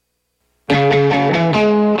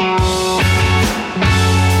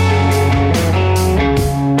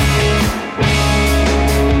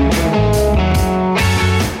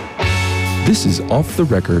This is Off the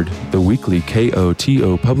Record, the weekly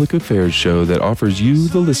KOTO public affairs show that offers you,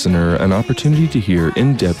 the listener, an opportunity to hear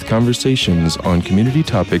in-depth conversations on community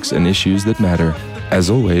topics and issues that matter.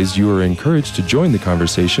 As always, you are encouraged to join the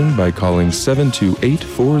conversation by calling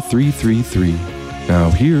 728-4333.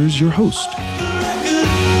 Now here's your host.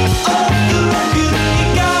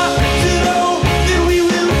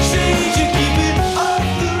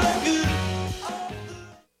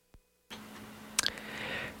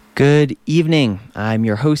 Good evening. I'm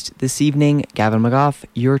your host this evening, Gavin McGough.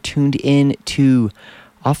 You're tuned in to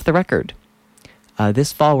Off the Record.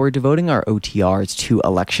 This fall, we're devoting our OTRs to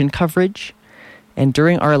election coverage. And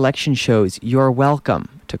during our election shows, you're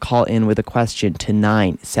welcome to call in with a question to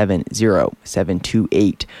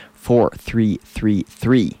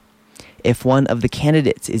 970-728-4333. If one of the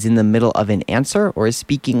candidates is in the middle of an answer or is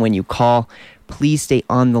speaking when you call, please stay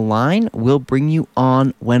on the line. We'll bring you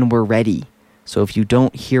on when we're ready. So if you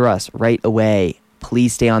don't hear us right away,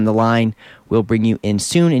 please stay on the line. We'll bring you in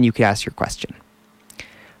soon and you can ask your question.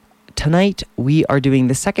 Tonight, we are doing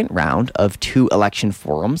the second round of 2 election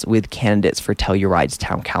forums with candidates for Telluride's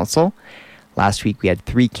Town Council. Last week, we had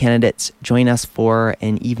 3 candidates join us for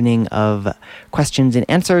an evening of questions and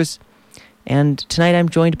answers. And tonight, I'm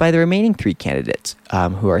joined by the remaining 3 candidates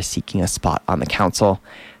who are seeking a spot on the council.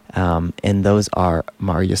 And those are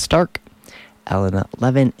Marya Stark, Elena,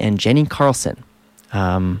 Levin, and Jenny Carlson.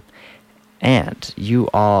 And you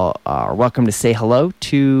all are welcome to say hello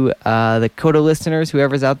to the KOTO listeners,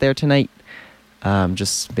 whoever's out there tonight.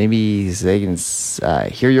 Just maybe they can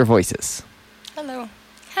hear your voices. Hello.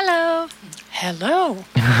 Hello. Hello.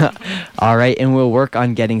 All right, and we'll work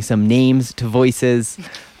on getting some names to voices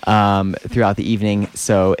throughout the evening.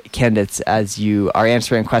 So candidates, as you are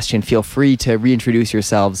answering a question, feel free to reintroduce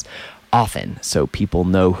yourselves often so people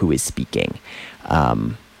know who is speaking.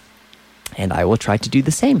 And I will try to do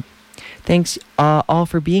the same. Thanks all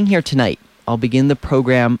for being here tonight. I'll begin the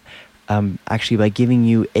program actually by giving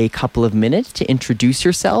you a couple of minutes to introduce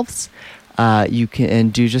yourselves. You can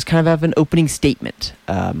do just kind of have an opening statement.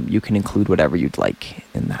 You can include whatever you'd like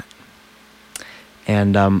in that.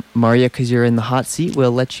 And Marya, because you're in the hot seat,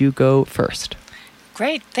 we'll let you go first.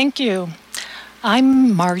 Great, thank you.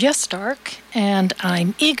 I'm Marya Stark, and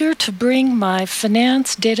I'm eager to bring my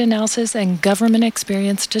finance, data analysis, and government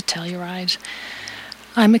experience to Telluride.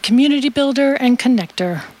 I'm a community builder and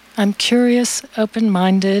connector. I'm curious,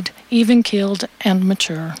 open-minded, even-keeled, and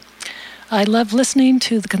mature. I love listening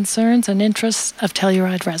to the concerns and interests of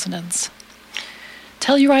Telluride residents.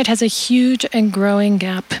 Telluride has a huge and growing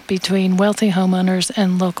gap between wealthy homeowners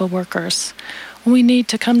and local workers. We need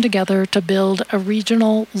to come together to build a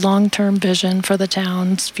regional long-term vision for the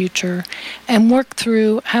town's future and work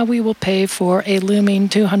through how we will pay for a looming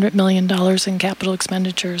 $200 million in capital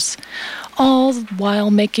expenditures, all while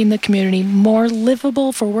making the community more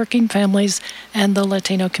livable for working families and the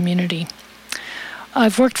Latino community.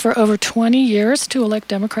 I've worked for over 20 years to elect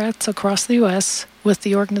Democrats across the U.S. with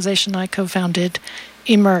the organization I co-founded,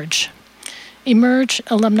 Emerge. Emerge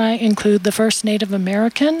alumni include the first Native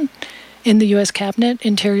American in the U.S. Cabinet,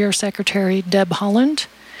 Interior Secretary Deb Haaland,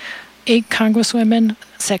 8 Congresswomen,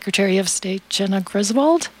 Secretary of State Jenna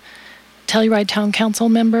Griswold, Telluride Town Council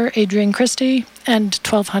member Adrienne Christie, and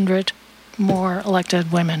 1,200 more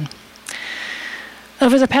elected women.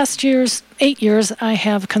 Over the past 8 years, I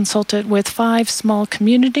have consulted with 5 small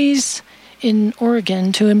communities in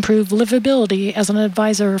Oregon to improve livability as an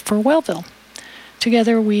advisor for Wellville.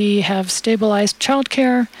 Together, we have stabilized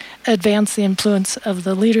childcare, advanced the influence of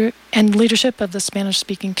the leadership of the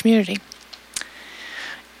Spanish-speaking community.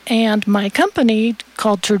 And my company,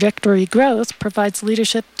 called Trajectory Growth, provides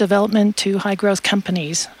leadership development to high-growth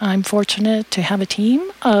companies. I'm fortunate to have a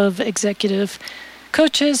team of executive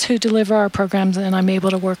coaches who deliver our programs, and I'm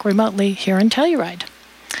able to work remotely here in Telluride.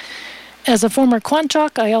 As a former quant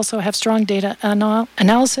jock, I also have strong data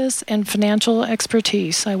analysis and financial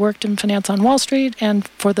expertise. I worked in finance on Wall Street and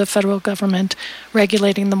for the federal government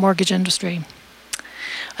regulating the mortgage industry.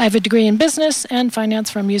 I have a degree in business and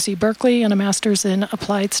finance from UC Berkeley and a master's in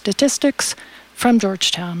applied statistics from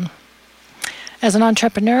Georgetown. As an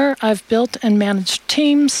entrepreneur, I've built and managed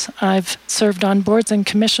teams. I've served on boards and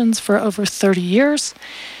commissions for over 30 years,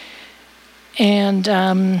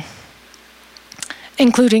 and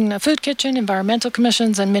including the Food Kitchen, environmental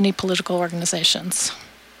commissions, and many political organizations.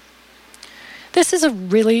 This is a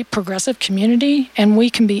really progressive community, and we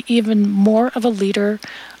can be even more of a leader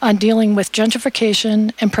on dealing with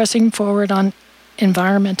gentrification and pressing forward on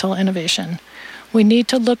environmental innovation. We need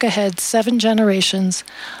to look ahead 7 generations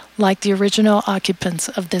like the original occupants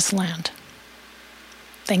of this land.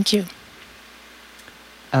 Thank you.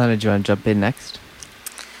 Elena, do you want to jump in next?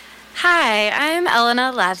 Hi, I'm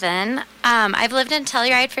Elena Levin. I've lived in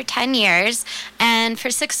Telluride for 10 years, and for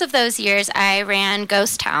 6 of those years, I ran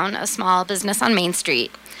Ghost Town, a small business on Main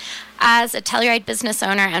Street. As a Telluride business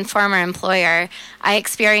owner and former employer, I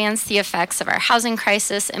experienced the effects of our housing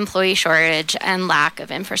crisis, employee shortage, and lack of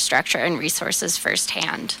infrastructure and resources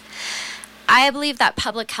firsthand. I believe that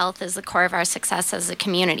public health is the core of our success as a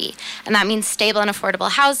community, and that means stable and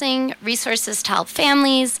affordable housing, resources to help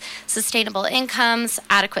families, sustainable incomes,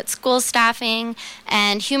 adequate school staffing,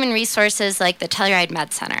 and human resources like the Telluride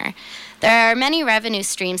Med Center. There are many revenue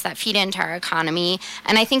streams that feed into our economy,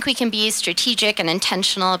 and I think we can be strategic and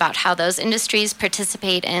intentional about how those industries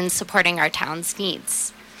participate in supporting our town's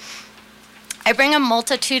needs. I bring a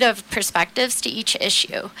multitude of perspectives to each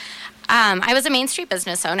issue. I was a Main Street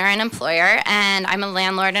business owner and employer, and I'm a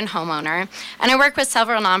landlord and homeowner, and I work with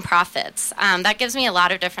several nonprofits. That gives me a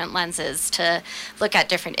lot of different lenses to look at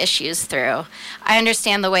different issues through. I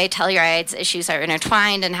understand the way Telluride's issues are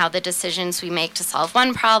intertwined and how the decisions we make to solve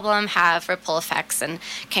one problem have ripple effects and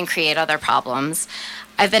can create other problems.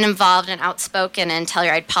 I've been involved and outspoken in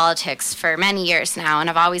Telluride politics for many years now, and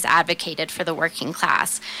I've always advocated for the working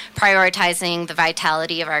class, prioritizing the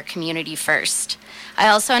vitality of our community first. I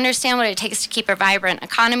also understand what it takes to keep a vibrant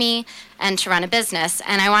economy and to run a business,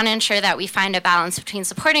 and I want to ensure that we find a balance between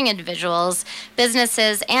supporting individuals,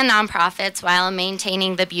 businesses, and nonprofits while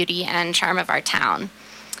maintaining the beauty and charm of our town.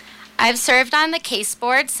 I've served on the case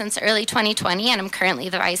board since early 2020, and I'm currently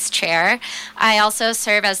the vice chair. I also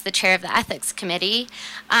serve as the chair of the ethics committee.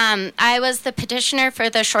 I was the petitioner for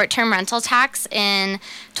the short-term rental tax in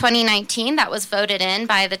 2019 that was voted in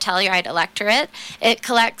by the Telluride electorate. It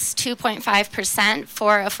collects 2.5%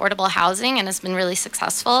 for affordable housing and has been really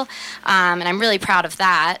successful, and I'm really proud of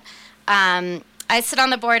that. I sit on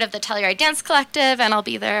the board of the Telluride Dance Collective, and I'll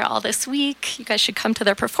be there all this week. You guys should come to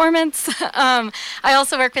their performance. I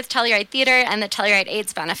also work with Telluride Theater and the Telluride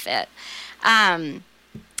AIDS Benefit.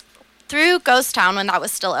 Through Ghost Town, when that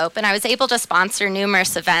was still open, I was able to sponsor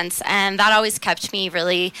numerous events, and that always kept me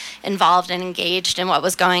really involved and engaged in what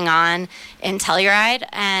was going on in Telluride.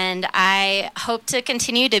 And I hope to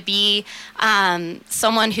continue to be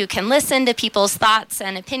someone who can listen to people's thoughts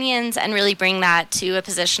and opinions and really bring that to a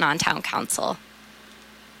position on town council.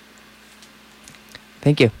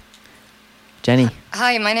 Thank you. Jenny.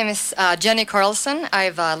 Hi, my name is Jenny Carlson.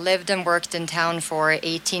 I've lived and worked in town for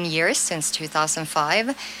 18 years, since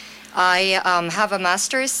 2005. I have a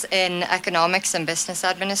master's in economics and business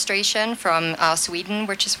administration from Sweden,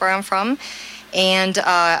 which is where I'm from. And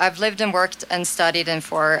I've lived and worked and studied in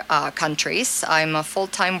 4 countries. I'm a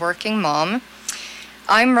full-time working mom.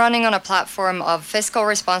 I'm running on a platform of fiscal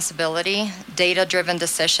responsibility, data-driven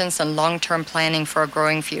decisions, and long-term planning for a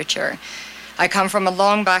growing future. I come from a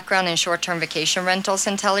long background in short-term vacation rentals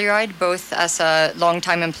in Telluride, both as a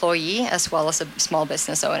long-time employee as well as a small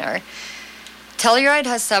business owner. Telluride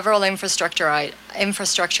has several infrastructure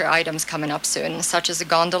items coming up soon, such as a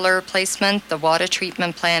gondola replacement, the water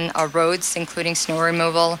treatment plan, our roads, including snow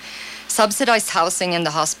removal, subsidized housing in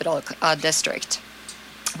the hospital district.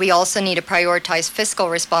 We also need to prioritize fiscal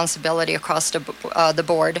responsibility across the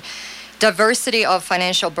board, diversity of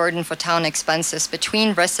financial burden for town expenses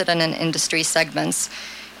between resident and industry segments,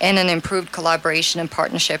 and an improved collaboration and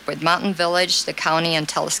partnership with Mountain Village, the county, and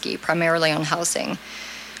Telski, primarily on housing.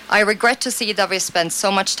 I regret to see that we spent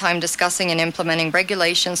so much time discussing and implementing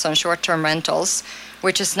regulations on short-term rentals,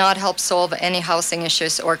 which has not helped solve any housing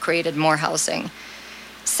issues or created more housing.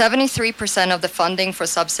 73% of the funding for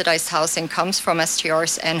subsidized housing comes from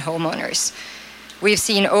STRs and homeowners. We've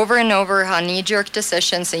seen over and over how knee-jerk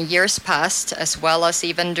decisions in years past, as well as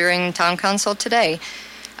even during town council today,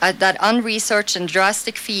 that unresearched and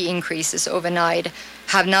drastic fee increases overnight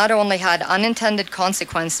have not only had unintended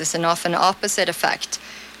consequences and often opposite effect,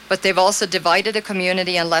 but they've also divided the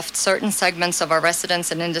community and left certain segments of our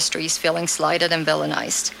residents and industries feeling slighted and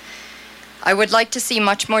villainized. I would like to see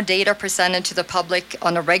much more data presented to the public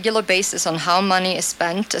on a regular basis on how money is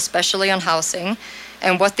spent, especially on housing,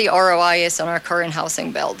 and what the ROI is on our current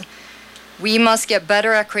housing build. We must get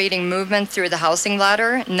better at creating movement through the housing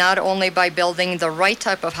ladder, not only by building the right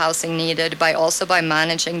type of housing needed, but also by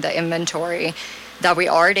managing the inventory that we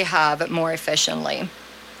already have more efficiently,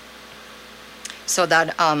 so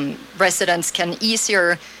that residents can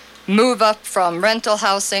easier move up from rental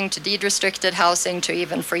housing to deed-restricted housing to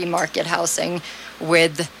even free market housing,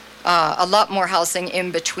 with a lot more housing in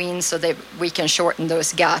between, so that we can shorten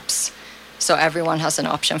those gaps so everyone has an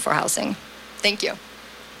option for housing. Thank you.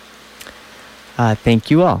 Thank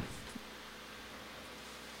you all.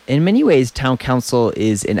 In many ways, town council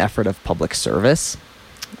is an effort of public service.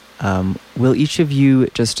 Will each of you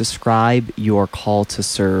just describe your call to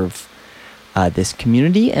serve this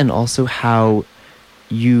community, and also how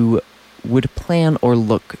you would plan or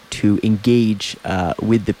look to engage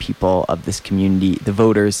with the people of this community, the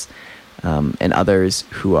voters, and others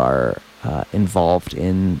who are involved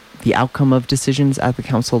in the outcome of decisions at the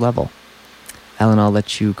council level. Elena, I'll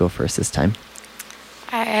let you go first this time.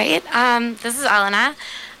 All right. This is Elena.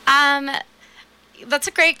 That's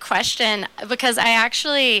a great question, because I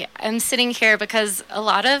actually am sitting here because a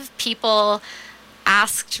lot of people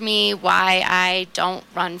asked me why I don't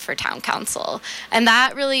run for town council. And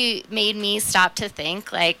that really made me stop to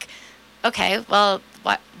think, like, okay, well,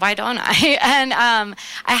 why don't I? And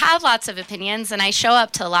I have lots of opinions, and I show up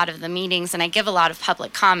to a lot of the meetings, and I give a lot of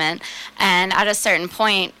public comment. And at a certain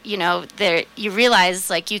point, you realize,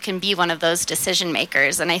 like, you can be one of those decision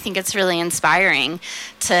makers. And I think it's really inspiring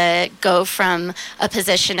to go from a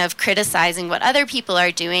position of criticizing what other people are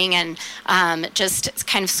doing and just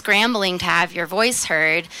kind of scrambling to have your voice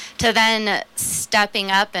heard, to then stepping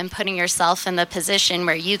up and putting yourself in the position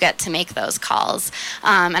where you get to make those calls.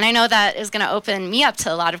 And I know that is going to open me up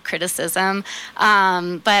to a lot of criticism,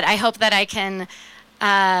 but I hope that I can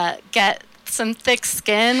get some thick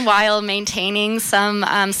skin while maintaining some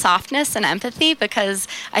softness and empathy, because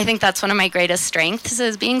I think that's one of my greatest strengths,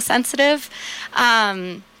 is being sensitive.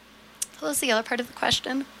 What was the other part of the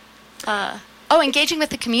question? Engaging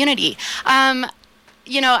with the community.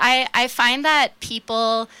 I find that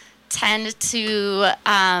people tend to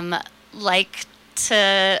like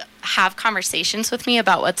to have conversations with me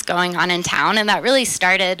about what's going on in town, and that really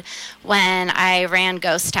started when I ran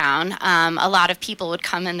Ghost Town. A lot of people would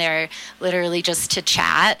come in there literally just to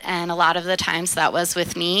chat, and a lot of the times that was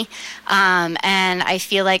with me. And I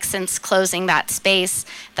feel like since closing that space,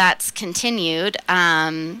 that's continued.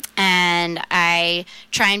 And I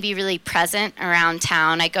try and be really present around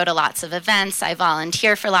town. I go to lots of events. I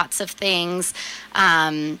volunteer for lots of things.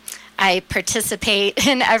 I participate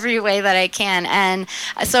in every way that I can. And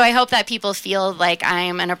so I hope that people feel like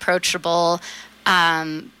I'm an approachable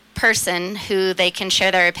person who they can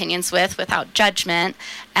share their opinions with without judgment.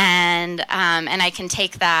 And I can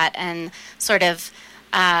take that and sort of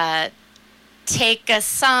take a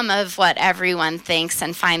sum of what everyone thinks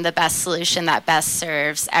and find the best solution that best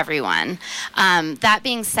serves everyone. That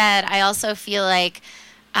being said, I also feel like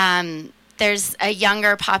there's a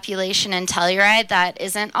younger population in Telluride that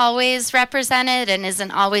isn't always represented and isn't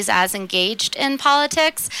always as engaged in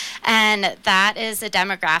politics. And that is a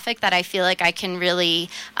demographic that I feel like I can really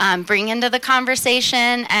bring into the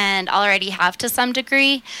conversation and already have to some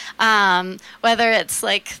degree, whether it's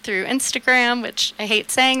like through Instagram, which I hate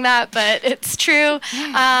saying that, but it's true,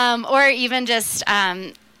 or even just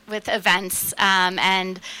with events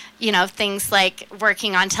and things like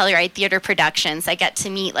working on Telluride theater productions. I get to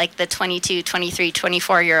meet like the 22, 23,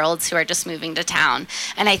 24-year-olds who are just moving to town.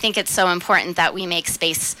 And I think it's so important that we make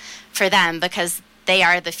space for them, because they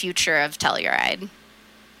are the future of Telluride.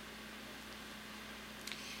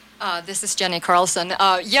 This is Jenny Carlson.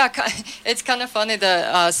 It's kind of funny,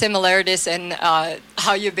 the similarities in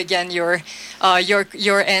how you began your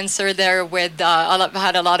answer there with, I've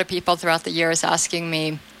had a lot of people throughout the years asking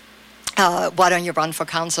me, why don't you run for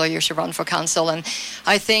council? You should run for council. And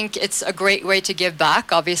I think it's a great way to give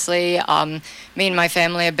back. Obviously, me and my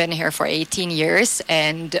family have been here for 18 years,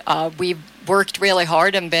 and we've worked really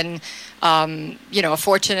hard and been,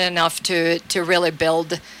 fortunate enough to really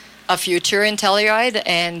build a future in Telluride.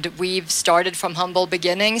 And we've started from humble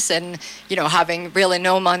beginnings, and having really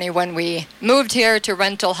no money when we moved here, to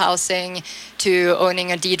rental housing, to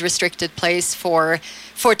owning a deed restricted place for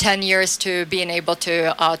 10 years, to being able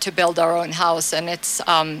to build our own house. And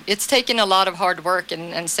it's taken a lot of hard work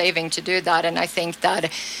and saving to do that. And I think that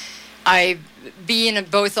being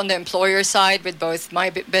both on the employer side with both my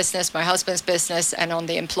business, my husband's business, and on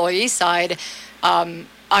the employee side,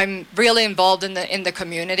 I'm really involved in the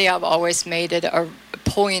community. I've always made it a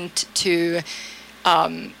point to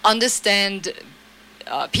understand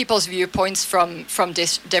people's viewpoints from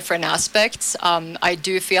different aspects. I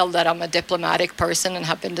do feel that I'm a diplomatic person and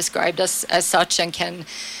have been described as such, and can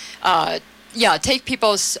take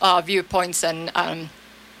people's viewpoints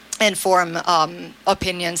and form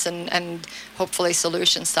opinions and hopefully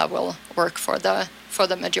solutions that will work for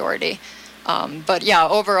the majority. But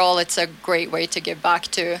overall, it's a great way to give back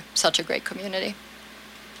to such a great community.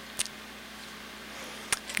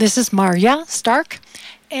 This is Marya Stark,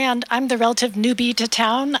 and I'm the relative newbie to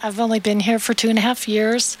town. I've only been here for 2.5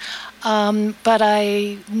 years, but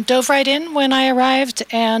I dove right in when I arrived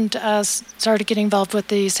and started getting involved with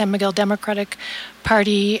the San Miguel Democratic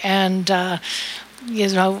Party. And, a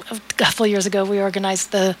couple of years ago, we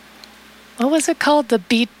organized what was it called? The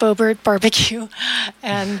Beat Bobert Barbecue.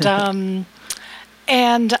 And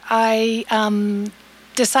And I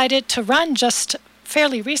decided to run just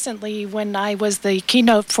fairly recently when I was the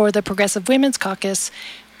keynote for the Progressive Women's Caucus.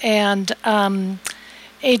 And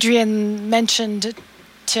Adrian mentioned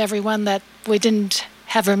to everyone that we didn't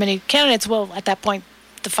have very many candidates. Well, at that point,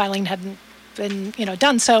 the filing hadn't been,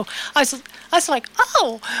 done. So I was like,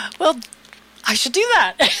 oh, well, I should do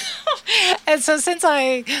that. And so since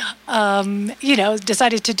I,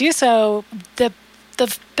 decided to do so, the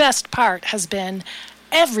best part has been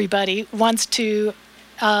everybody wants to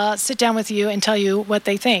sit down with you and tell you what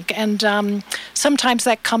they think. And sometimes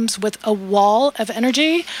that comes with a wall of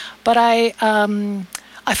energy, but I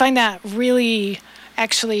find that really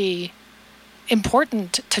actually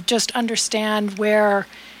important to just understand where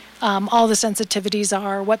all the sensitivities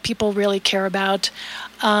are, what people really care about.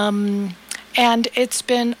 And it's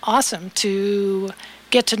been awesome to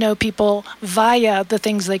get to know people via the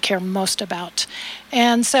things they care most about.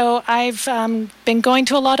 And so I've been going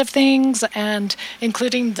to a lot of things, and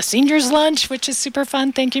including the seniors lunch, which is super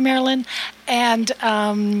fun. Thank you, Marilyn. And,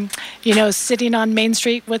 sitting on Main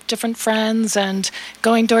Street with different friends and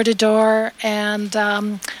going door to door. And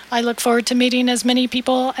I look forward to meeting as many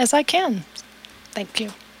people as I can. Thank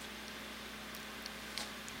you.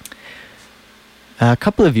 A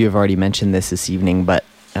couple of you have already mentioned this evening, but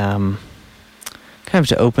kind of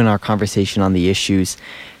to open our conversation on the issues,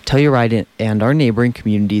 Telluride and our neighboring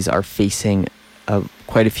communities are facing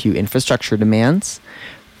quite a few infrastructure demands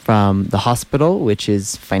from the hospital, which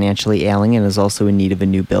is financially ailing and is also in need of a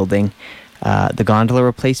new building, the gondola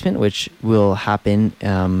replacement, which will happen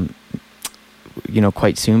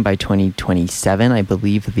quite soon by 2027. I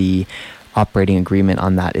believe the operating agreement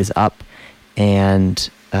on that is up. And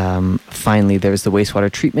finally, there's the wastewater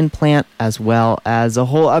treatment plant, as well as a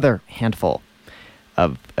whole other handful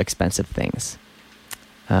of expensive things.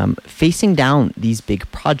 Facing down these big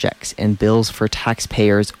projects and bills for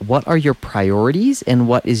taxpayers, what are your priorities and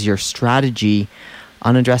what is your strategy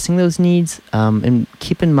on addressing those needs? And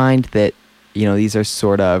keep in mind that, these are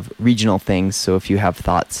sort of regional things. So if you have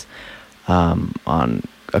thoughts on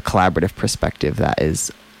a collaborative perspective, that is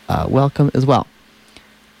welcome as well.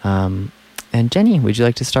 And Jenny, would you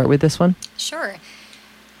like to start with this one? Sure.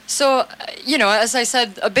 So, as I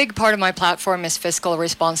said, a big part of my platform is fiscal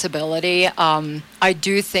responsibility. I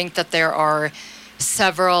do think that there are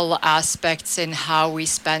several aspects in how we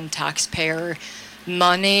spend taxpayer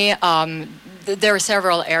money. There are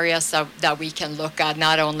several areas that we can look at,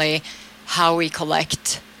 not only how we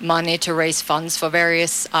collect money to raise funds for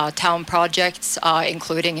various town projects,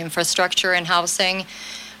 including infrastructure and housing.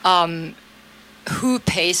 Who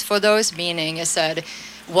pays for those? Meaning, is it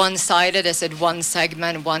one-sided? Is it one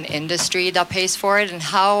segment, one industry that pays for it? And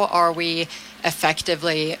how are we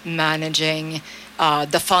effectively managing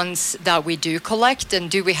the funds that we do collect? And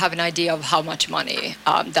do we have an idea of how much money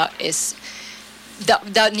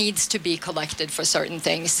that needs to be collected for certain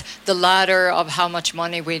things? The latter of how much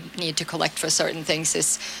money we need to collect for certain things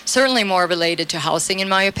is certainly more related to housing, in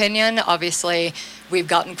my opinion. Obviously, we've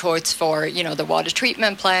gotten quotes for, the water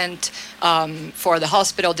treatment plant, for the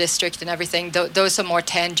hospital district and everything. Those are more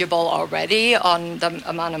tangible already on the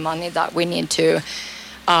amount of money that we need to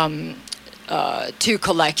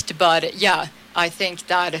collect. But yeah, I think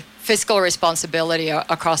that fiscal responsibility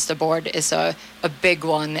across the board is a big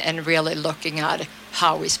one, and really looking at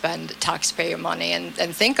how we spend taxpayer money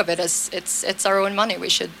and think of it as it's our own money. We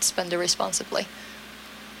should spend it responsibly.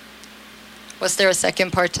 Was there a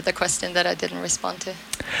second part to the question that I didn't respond to?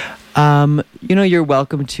 You're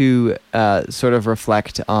welcome to sort of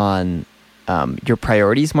reflect on your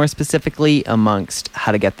priorities more specifically amongst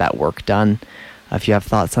how to get that work done. If you have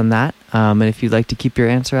thoughts on that, and if you'd like to keep your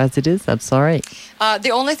answer as it is, that's all right.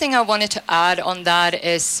 The only thing I wanted to add on that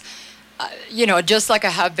is, just like I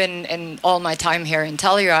have been in all my time here in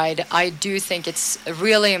Telluride, I do think it's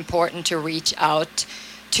really important to reach out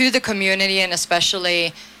to the community, and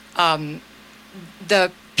especially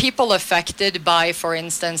the people affected by, for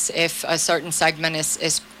instance, if a certain segment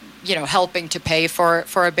is helping to pay for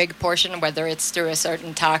a big portion, whether it's through a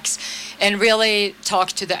certain tax, and really talk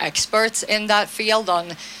to the experts in that field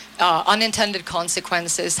on unintended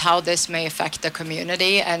consequences, how this may affect the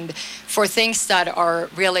community. And for things that are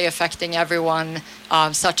really affecting everyone,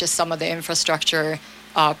 such as some of the infrastructure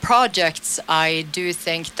projects, I do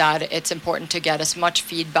think that it's important to get as much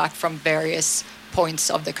feedback from various points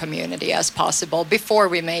of the community as possible before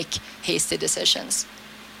we make hasty decisions.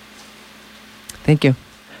 Thank you.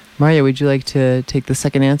 Marya, would you like to take the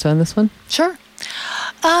second answer on this one? Sure.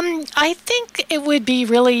 I think it would be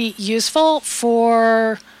really useful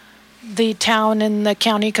for the town and the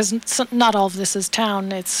county, because not all of this is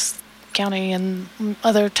town. It's County and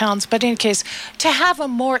other towns. But in any case, to have a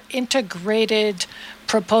more integrated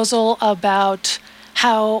proposal about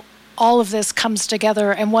how all of this comes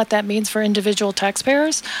together and what that means for individual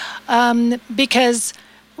taxpayers. Because,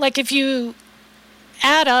 like, if you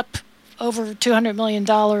add up over $200 million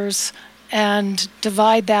and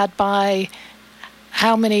divide that by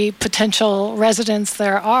how many potential residents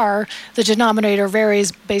there are, the denominator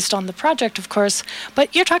varies based on the project, of course,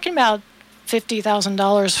 but you're talking about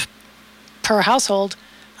 $50,000 per household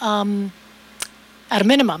at a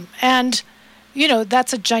minimum. And, you know,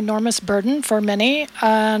 that's a ginormous burden for many.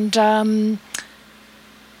 And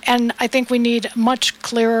I think we need much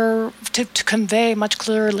clearer, to convey much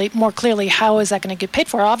clearly, more clearly, how is that going to get paid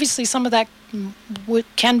for? Obviously, some of that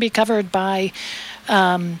can be covered by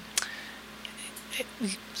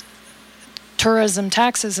tourism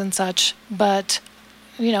taxes and such, but,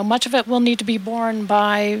 you know, much of it will need to be borne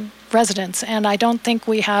by residents. And I don't think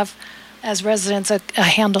we have, as residents, a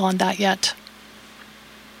handle on that yet.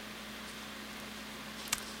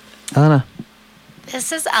 Elena.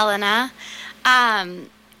 This is Elena.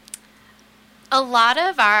 A lot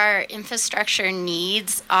of our infrastructure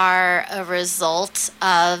needs are a result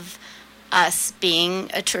of us being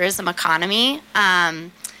a tourism economy.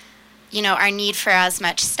 You know, our need for as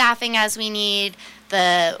much staffing as we need,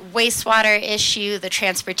 the wastewater issue, the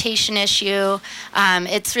transportation issue.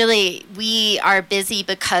 It's really, we are busy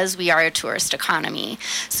because we are a tourist economy.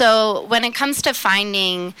 So when it comes to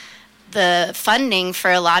finding the funding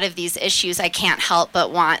for a lot of these issues, I can't help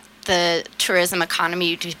but want the tourism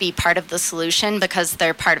economy to be part of the solution because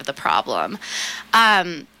they're part of the problem.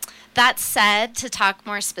 That said, to talk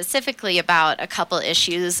more specifically about a couple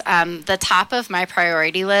issues, the top of my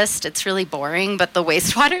priority list, it's really boring, but the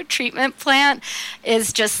wastewater treatment plant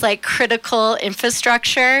is just like critical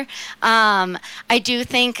infrastructure. I do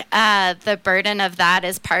think the burden of that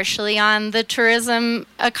is partially on the tourism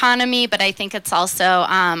economy, but I think it's also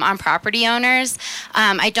on property owners.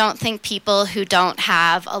 I don't think people who don't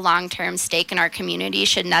have a long-term stake in our community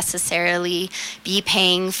should necessarily be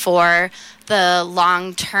paying for the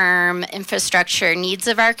long-term infrastructure needs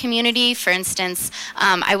of our community. For instance,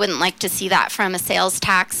 I wouldn't like to see that from a sales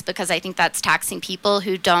tax because I think that's taxing people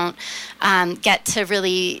who don't get to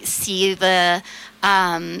really see the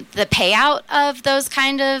payout of those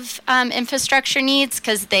kind of infrastructure needs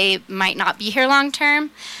because they might not be here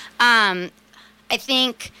long-term. I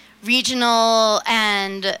think regional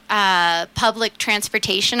and public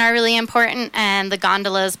transportation are really important, and the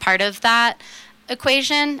gondola is part of that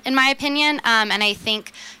equation, in my opinion. And I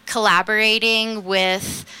think collaborating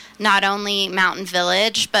with not only Mountain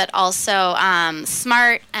Village, but also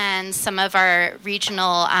SMART and some of our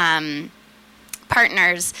regional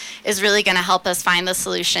partners is really going to help us find the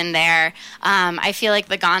solution there. I feel like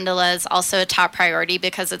the gondola is also a top priority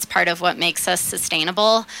because it's part of what makes us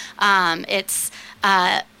sustainable.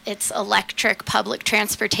 It's electric public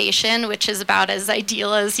transportation, which is about as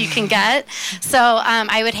ideal as you can get. So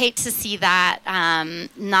I would hate to see that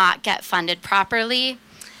not get funded properly.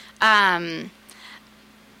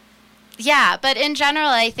 Yeah, but in general,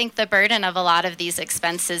 I think the burden of a lot of these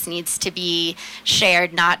expenses needs to be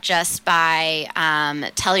shared not just by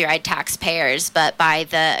Telluride taxpayers, but by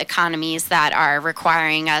the economies that are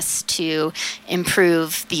requiring us to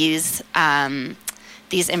improve these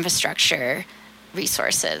infrastructure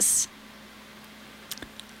resources.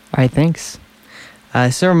 All right, thanks.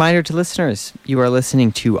 So a reminder to listeners, you are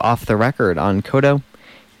listening to Off the Record on Kodo.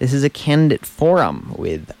 This is a candidate forum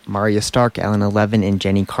with Marya Stark, Elena Levin, and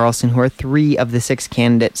Jenny Carlson, who are 3 of the 6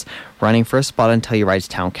 candidates running for a spot on Telluride's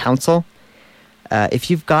town council. If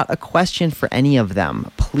you've got a question for any of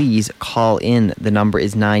them, please call in. The number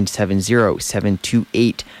is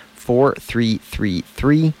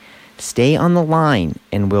 970-728-4333. Stay on the line,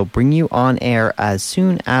 and we'll bring you on air as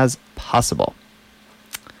soon as possible.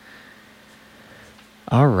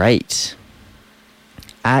 All right.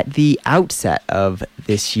 At the outset of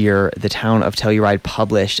this year, the town of Telluride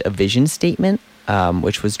published a vision statement,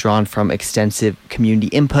 which was drawn from extensive community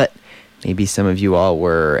input. Maybe some of you all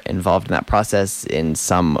were involved in that process in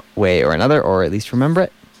some way or another, or at least remember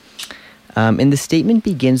it. And the statement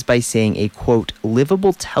begins by saying a, quote,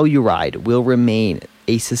 livable Telluride will remain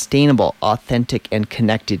a sustainable, authentic, and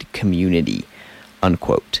connected community,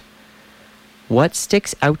 unquote. What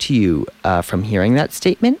sticks out to you from hearing that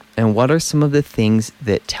statement, and what are some of the things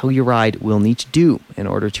that Telluride will need to do in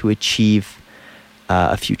order to achieve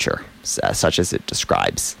a future such as it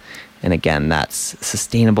describes? And again, that's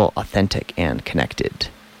sustainable, authentic, and connected.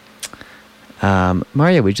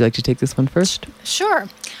 Marya, would you like to take this one first? Sure.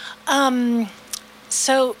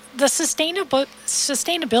 So the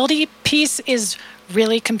sustainability piece is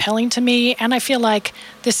really compelling to me, and I feel like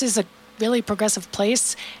this is a really progressive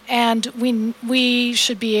place, and we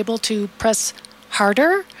should be able to press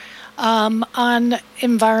harder on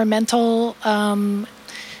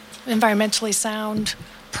environmentally sound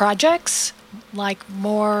projects, like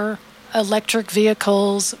more electric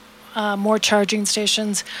vehicles, more charging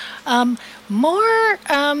stations, I'm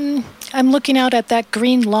looking out at that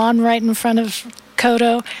green lawn right in front of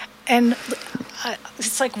Kodo, and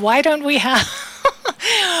it's like, why don't we have...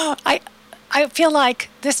 I feel like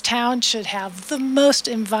this town should have the most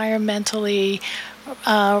environmentally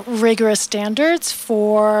rigorous standards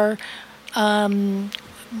for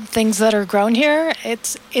things that are grown here.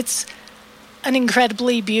 It's an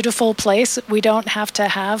incredibly beautiful place. We don't have to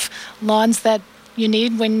have lawns that you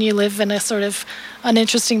need when you live in a sort of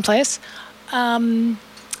uninteresting place. And,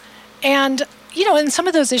 and some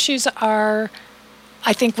of those issues I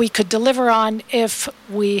think we could deliver on if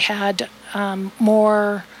we had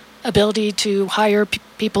more ability to hire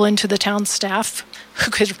people into the town staff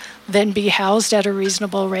who could then be housed at a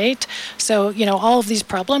reasonable rate. So, all of these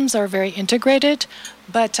problems are very integrated.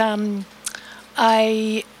 But I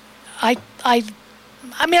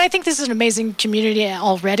think this is an amazing community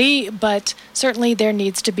already, but certainly there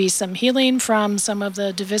needs to be some healing from some of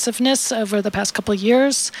the divisiveness over the past couple of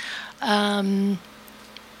years. And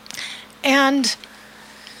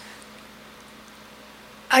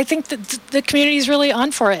I think that the community is really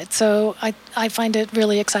on for it. So I find it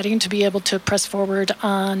really exciting to be able to press forward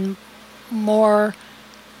on more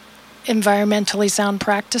environmentally sound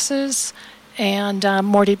practices and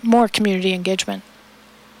more community engagement.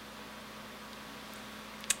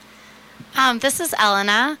 This is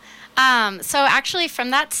Elena. So actually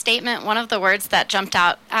from that statement, one of the words that jumped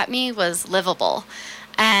out at me was livable.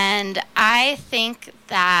 And I think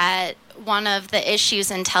that one of the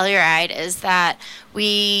issues in Telluride is that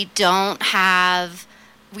we're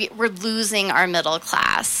losing our middle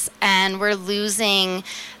class, and we're losing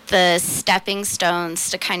the stepping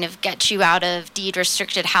stones to kind of get you out of deed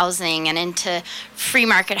restricted housing and into free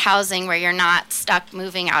market housing where you're not stuck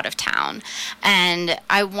moving out of town. And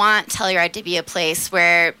I want Telluride to be a place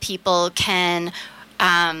where people can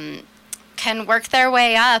work their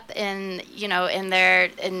way up in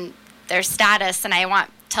their status, and I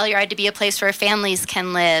want Telluride to be a place where families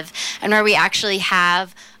can live and where we actually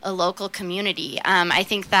have a local community. I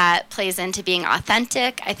think that plays into being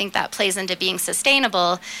authentic. I think that plays into being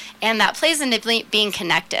sustainable, and that plays into being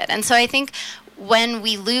connected. And so I think when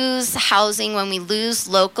we lose housing, when we lose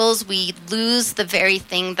locals, we lose the very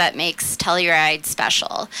thing that makes Telluride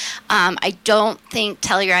special. I don't think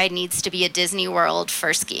Telluride needs to be a Disney World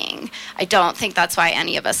for skiing. I don't think that's why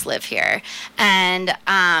any of us live here. And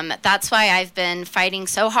that's why I've been fighting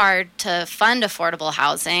so hard to fund affordable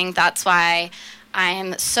housing. That's why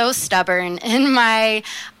I'm so stubborn in my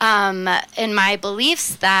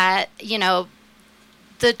beliefs that,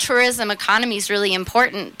 the tourism economy is really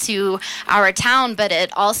important to our town, but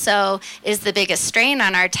it also is the biggest strain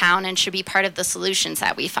on our town and should be part of the solutions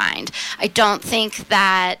that we find. I don't think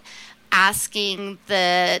that asking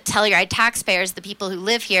the Telluride taxpayers, the people who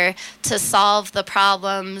live here, to solve the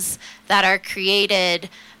problems that are created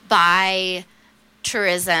by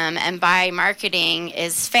tourism and by marketing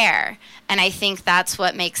is fair. And I think that's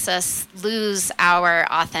what makes us lose our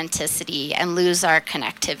authenticity and lose our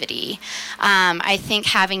connectivity. I think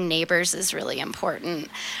having neighbors is really important.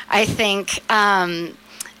 I think,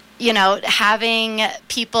 having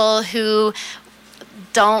people who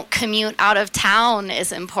don't commute out of town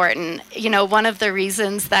is important. One of the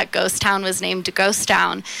reasons that Ghost Town was named Ghost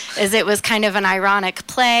Town is it was kind of an ironic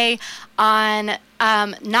play on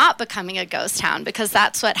not becoming a ghost town, because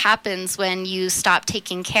that's what happens when you stop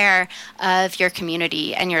taking care of your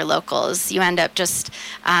community and your locals. You end up just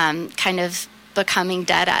kind of becoming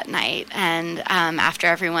dead at night and after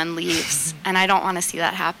everyone leaves. And I don't want to see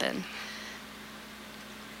that happen.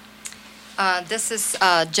 This is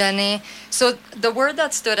Jenny. So the word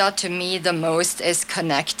that stood out to me the most is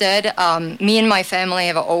connected. Me and my family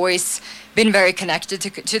have always been very connected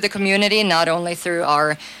to the community, not only through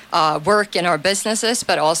our work in our businesses,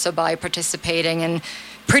 but also by participating in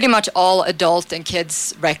pretty much all adult and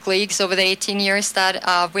kids rec leagues over the 18 years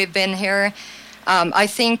that we've been here. I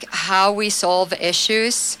think how we solve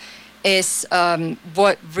issues is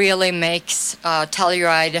what really makes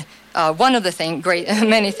Telluride one of the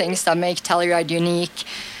many things that make Telluride unique.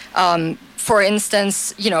 For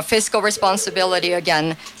instance, fiscal responsibility,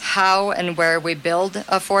 again, how and where we build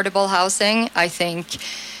affordable housing. I think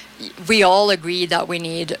we all agree that we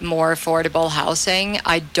need more affordable housing.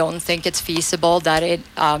 I don't think it's feasible that it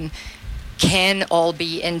can all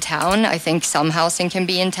be in town. I think some housing can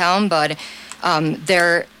be in town, but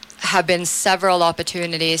there have been several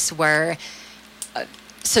opportunities where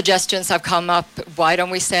suggestions have come up. Why don't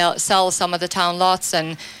we sell some of the town lots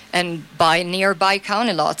and buy nearby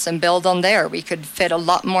county lots and build on there? We could fit a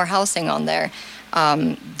lot more housing on there.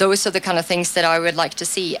 Those are the kind of things that I would like to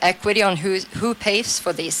see. Equity on who pays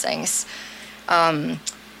for these things.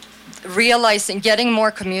 Realizing, getting more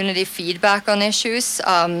community feedback on issues,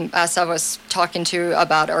 as I was talking to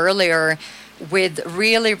about earlier, with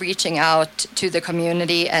really reaching out to the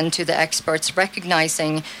community and to the experts,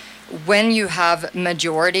 recognizing when you have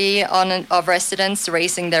majority of residents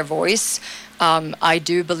raising their voice, I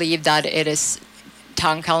do believe that it is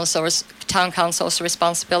town council's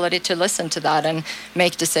responsibility to listen to that and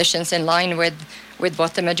make decisions in line with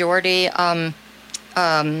what the majority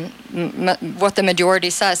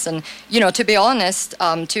says. And to be honest,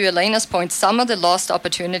 to Elena's point, some of the lost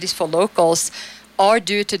opportunities for locals are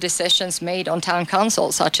due to decisions made on town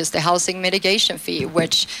council, such as the housing mitigation fee,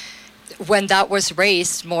 which, when that was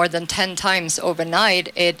raised more than 10 times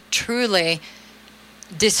overnight, it truly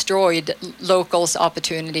destroyed locals'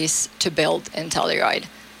 opportunities to build in Telluride.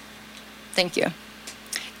 Thank you.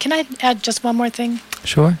 Can I add just one more thing?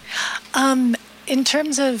 Sure. In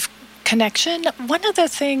terms of connection, one other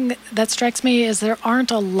thing that strikes me is there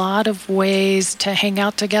aren't a lot of ways to hang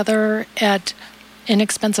out together at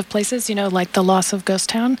inexpensive places, like the loss of Ghost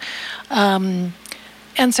Town. And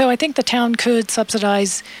so I think the town could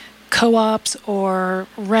subsidize co-ops or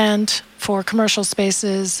rent for commercial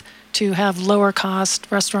spaces to have lower cost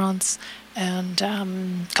restaurants and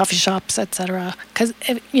coffee shops, etc. Because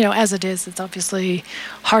as it is, it's obviously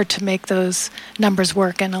hard to make those numbers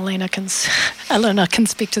work, and Elena can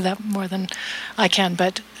speak to that more than I can.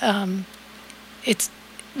 But it's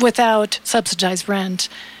without subsidized rent,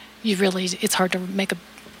 it's hard to make a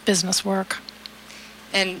business work.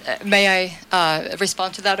 And may I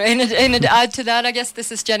respond to that and add to that? I guess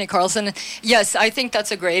this is Jenny Carlson. Yes, I think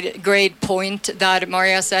that's a great point that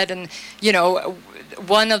Marya said. And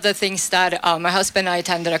one of the things that my husband and I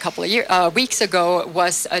attended a couple of weeks ago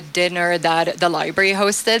was a dinner that the library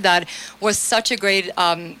hosted. That was such a great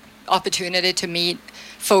opportunity to meet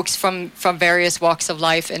folks from various walks of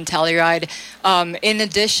life in Telluride. In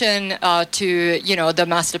addition to the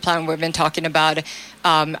master plan we've been talking about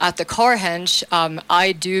at the Carhenge,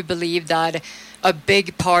 I do believe that a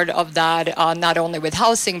big part of that, not only with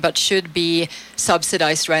housing, but should be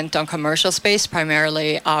subsidized rent on commercial space,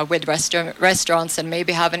 primarily with restaurants, and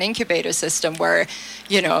maybe have an incubator system where,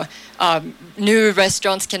 new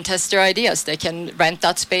restaurants can test their ideas. They can rent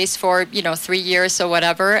that space for, 3 years or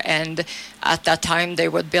whatever, and at that time they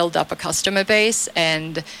would build up a customer base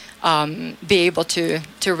and be able to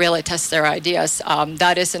really test their ideas.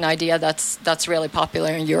 That is an idea that's really popular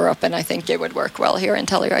in Europe, and I think it would work well here in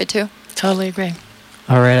Telluride too. Totally agree.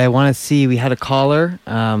 All right, I want to see. We had a caller,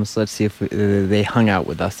 so let's see if they hung out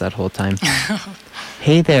with us that whole time.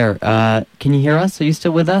 Hey there, can you hear us? Are you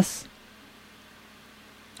still with us?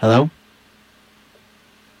 Hello?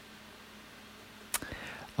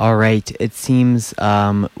 All right, it seems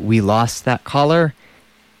we lost that caller.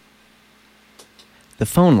 The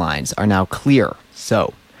phone lines are now clear,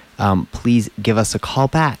 so please give us a call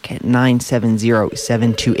back at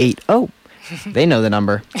 970-7280. They know the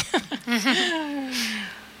number.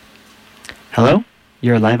 Hello?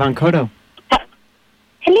 You're live on Kodo.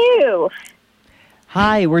 Hello.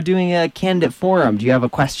 Hi, we're doing a candidate forum. Do you have a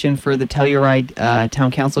question for the Telluride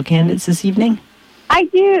Town Council candidates this evening? I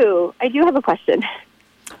do. I do have a question.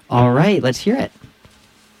 All right, let's hear it.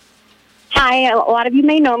 Hi, a lot of you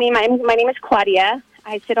may know me. My name is Claudia.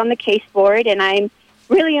 I sit on the case board, and I'm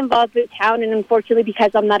really involved with town, and unfortunately,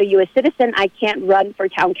 because I'm not a U.S. citizen, I can't run for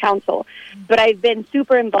town council. But I've been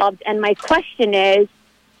super involved, and my question is,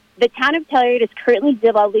 the town of Telluride is currently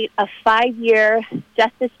developing a 5-year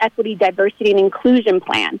justice, equity, diversity, and inclusion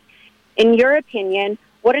plan. In your opinion,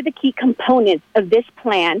 what are the key components of this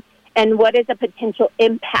plan, and what is a potential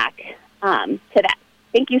impact to that?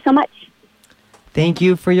 Thank you so much. Thank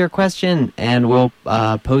you for your question, and we'll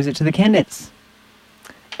pose it to the candidates.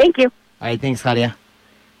 Thank you. All right, thanks, Claudia.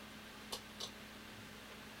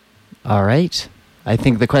 All right. I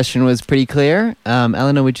think the question was pretty clear.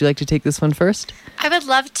 Elena, would you like to take this one first? I would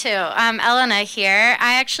love to. Elena here.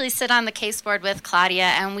 I actually sit on the case board with Claudia,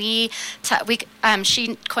 and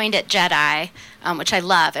she coined it Jedi, which I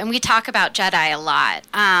love, and we talk about Jedi a lot.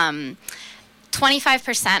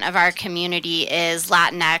 25% of our community is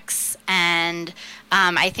Latinx, and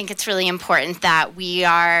I think it's really important that we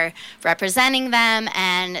are representing them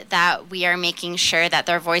and that we are making sure that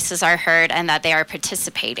their voices are heard and that they are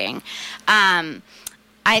participating.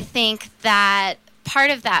 I think that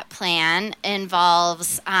part of that plan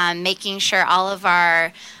involves making sure all of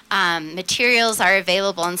our materials are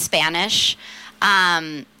available in Spanish,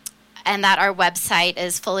 and that our website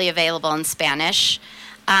is fully available in Spanish.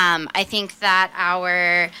 I think that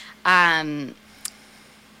our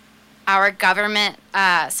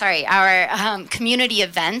community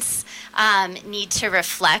events need to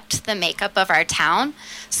reflect the makeup of our town.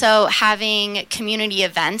 So having community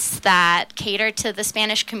events that cater to the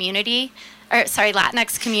Spanish community,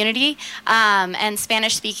 Latinx community, and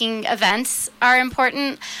Spanish-speaking events are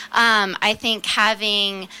important. I think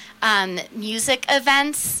having music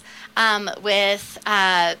events with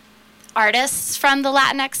artists from the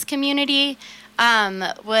Latinx community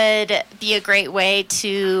would be a great way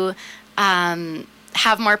to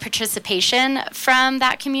have more participation from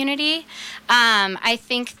that community. I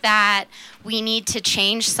think that we need to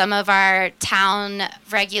change some of our town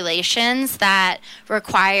regulations that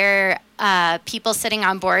require people sitting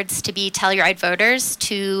on boards to be Telluride voters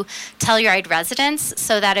to Telluride residents,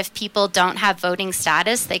 so that if people don't have voting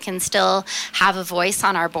status, they can still have a voice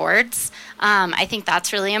on our boards. I think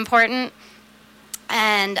that's really important.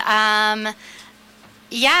 And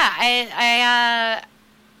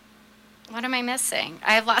what am I missing?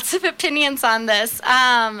 I have lots of opinions on this,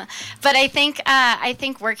 but I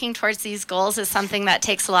think working towards these goals is something that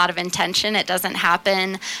takes a lot of intention. It doesn't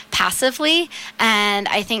happen passively, and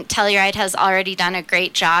I think Telluride has already done a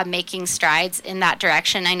great job making strides in that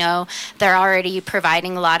direction. I know they're already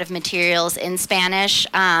providing a lot of materials in Spanish,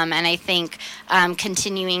 and I think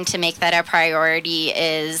continuing to make that a priority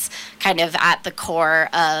is kind of at the core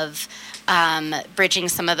of bridging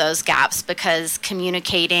some of those gaps, because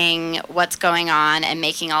communicating what's going on and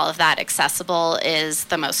making all of that accessible is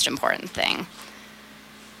the most important thing.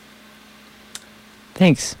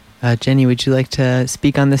 Thanks. Jenny, would you like to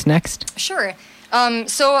speak on this next? Sure.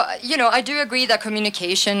 I do agree that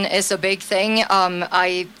communication is a big thing.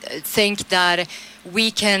 I think that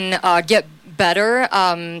we can get better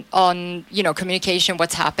on communication,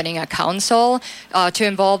 what's happening at council to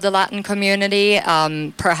involve the Latin community,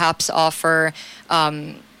 perhaps offer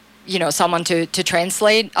someone to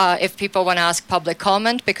translate if people want to ask public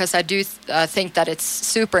comment, because I do think that it's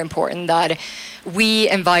super important that we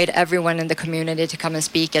invite everyone in the community to come and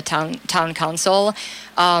speak at town council.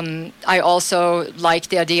 I also like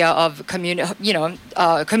the idea of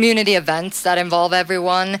community events that involve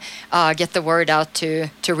everyone, get the word out to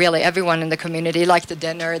really everyone in the community, like the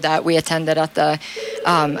dinner that we attended at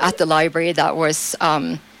the library that was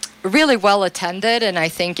really well attended, and I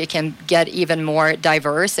think it can get even more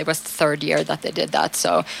diverse. It was the third year that they did that,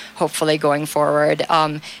 so hopefully going forward.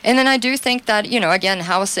 And then I do think that, again,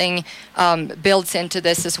 housing builds into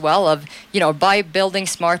this as well, of, by building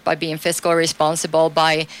smart, by being fiscally responsible,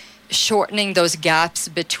 by shortening those gaps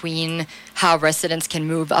between how residents can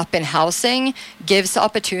move up in housing, gives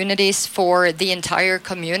opportunities for the entire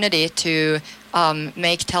community to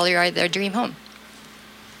make Telluride their dream home.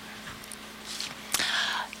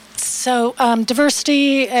 So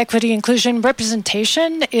diversity, equity, inclusion,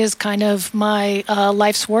 representation is kind of my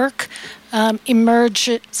life's work. Emerge,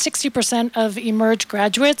 60% of Emerge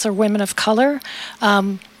graduates are women of color.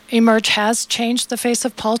 Emerge has changed the face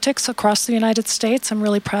of politics across the United States. I'm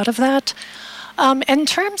really proud of that. In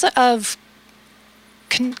terms of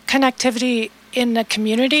connectivity in the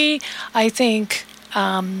community, I think,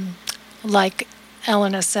 like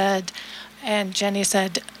Elena said and Jenny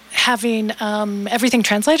said, having everything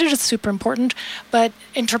translated is super important, but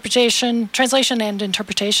translation and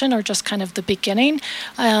interpretation are just kind of the beginning.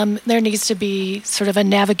 There needs to be sort of a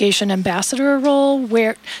navigation ambassador role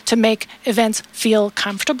where to make events feel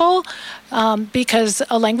comfortable, because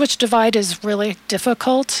a language divide is really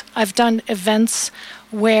difficult. I've done events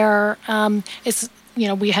where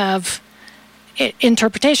we have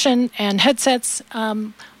interpretation and headsets,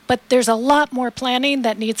 but there's a lot more planning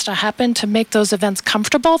that needs to happen to make those events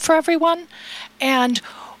comfortable for everyone. And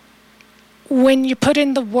when you put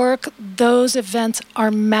in the work, those events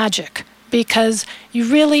are magic, because you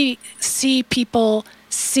really see people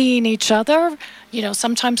seeing each other,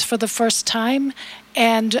 sometimes for the first time.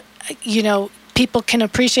 And, people can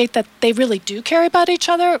appreciate that they really do care about each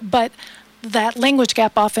other, but that language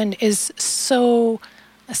gap often is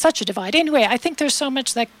such a divide. Anyway, I think there's so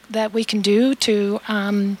much that we can do to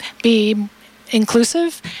be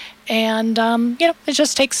inclusive, and it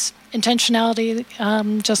just takes intentionality,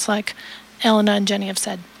 just like Elena and Jenny have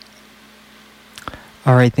said.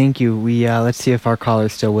 All right, thank you. We let's see if our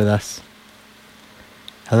caller's still with us.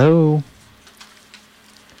 Hello.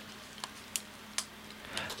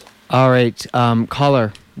 All right,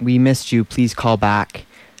 caller, we missed you. Please call back.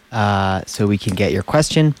 so we can get your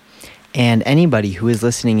question. And anybody who is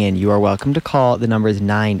listening in, you are welcome to call. The number is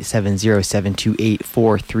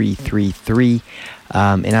 970-728-4333.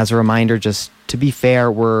 And as a reminder, just to be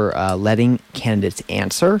fair, we're letting candidates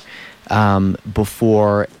answer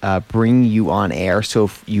before bringing you on air.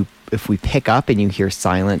 So if we pick up and you hear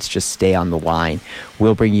silence, just stay on the line.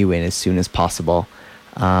 We'll bring you in as soon as possible.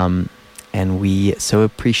 And we so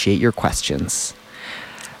appreciate your questions.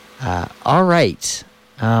 All right.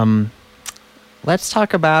 Let's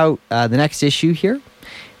talk about the next issue here.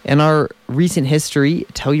 In our recent history,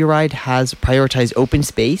 Telluride has prioritized open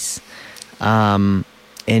space in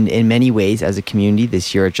many ways as a community.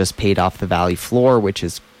 This year it just paid off the Valley Floor, which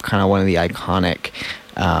is kind of one of the iconic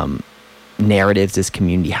narratives this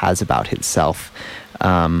community has about itself.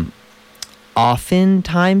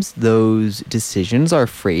 Oftentimes, those decisions are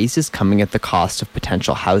phrased as coming at the cost of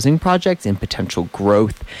potential housing projects and potential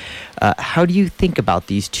growth. How do you think about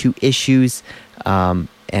these two issues, and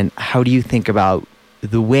how do you think about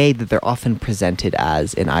the way that they're often presented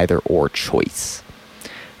as an either-or choice?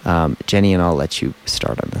 Jenny, and I'll let you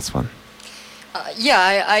start on this one.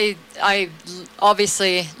 I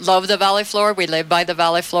obviously love the Valley Floor. We live by the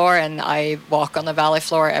Valley Floor, and I walk on the Valley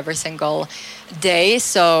Floor every single day.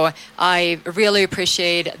 So I really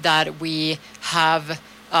appreciate that we have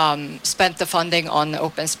spent the funding on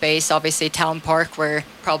open space. Obviously, Town Park, we're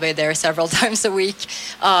probably there several times a week,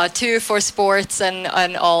 too, for sports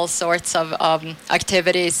and all sorts of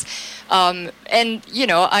activities. And,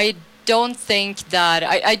 I don't think that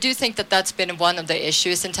I do think that that's been one of the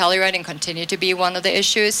issues in Telluride and continue to be one of the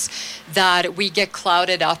issues, that we get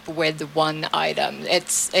clouded up with one item.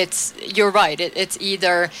 It's you're right. It's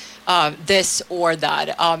either this or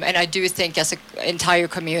that. And I do think as an entire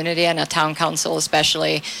community and a town council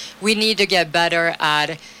especially, we need to get better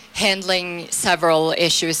at handling several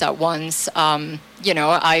issues at once. Like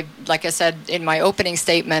I said in my opening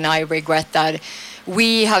statement, I regret that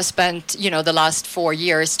we have spent, the last 4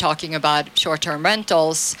 years talking about short-term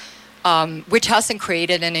rentals, which hasn't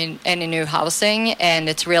created any new housing, and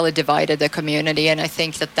it's really divided the community. And I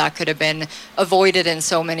think that could have been avoided in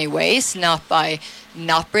so many ways, not by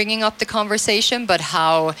not bringing up the conversation, but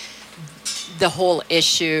how the whole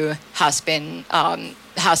issue has been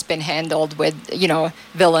handled with,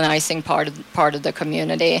 villainizing part of the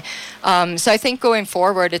community. So I think going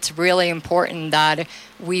forward, it's really important that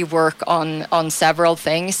we work on several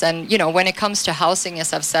things. And, when it comes to housing,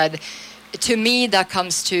 as I've said, to me, that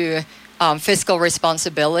comes to fiscal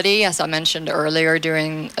responsibility. As I mentioned earlier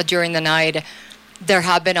during the night, there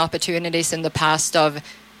have been opportunities in the past of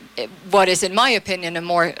what is, in my opinion, a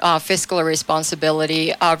more fiscal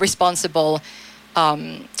responsible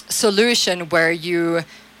solution, where you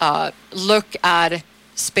look at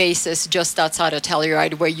spaces just outside of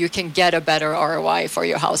Telluride where you can get a better ROI for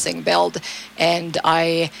your housing build. And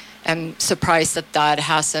I am surprised that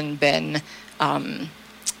hasn't been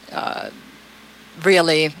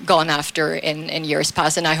really gone after in years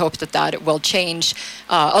past. And I hope that will change,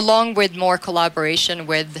 along with more collaboration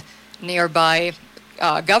with nearby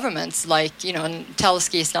governments, like,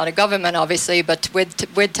 Telski is not a government, obviously, but with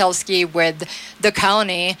Telski, with the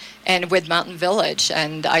county, and with Mountain Village.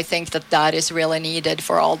 And I think that is really needed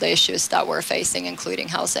for all the issues that we're facing, including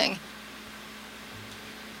housing.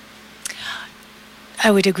 I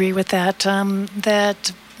would agree with that,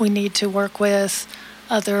 that we need to work with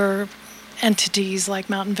other entities like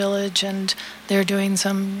Mountain Village, and they're doing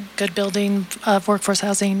some good building of workforce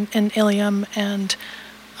housing in Ilium, and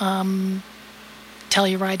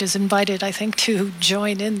Telluride is invited, I think, to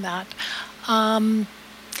join in that.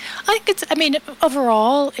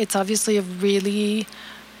 Overall, it's obviously a really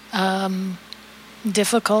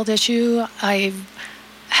difficult issue. I've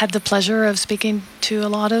had the pleasure of speaking to a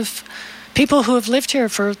lot of people who have lived here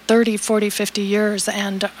for 30, 40, 50 years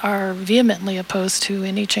and are vehemently opposed to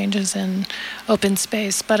any changes in open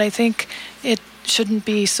space. But I think it shouldn't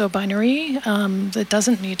be so binary. It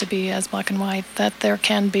doesn't need to be as black and white, that there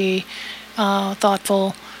can be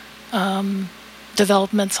thoughtful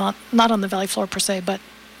developments not on the Valley Floor per se, but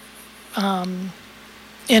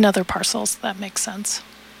in other parcels. That makes sense.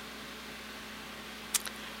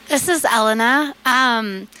 This is Elena.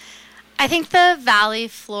 I think the Valley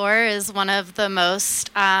Floor is one of the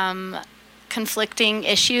most conflicting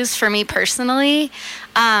issues for me personally.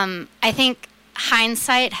 I think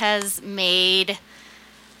hindsight has made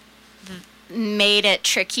it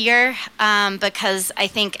trickier because I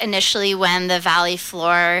think initially when the Valley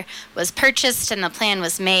Floor was purchased and the plan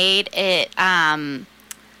was made, it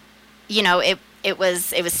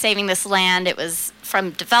was saving this land. It was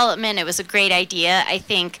from development. It was a great idea. I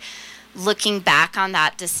think looking back on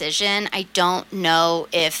that decision, I don't know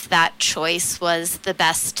if that choice was the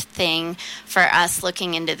best thing for us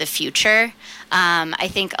looking into the future. I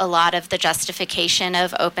think a lot of the justification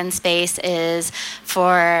of open space is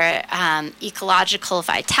for ecological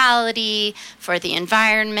vitality, for the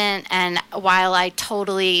environment, and while I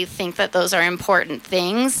totally think that those are important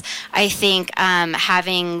things, I think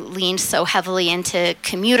having leaned so heavily into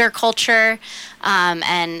commuter culture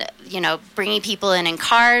and bringing people in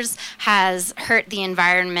cars has hurt the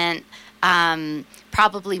environment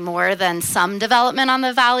probably more than some development on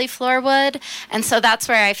the valley floor would. And so that's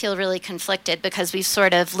where I feel really conflicted, because we've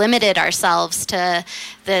sort of limited ourselves to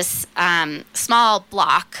this small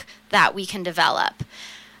block that we can develop.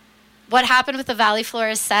 What happened with the valley floor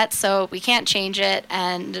is set, so we can't change it,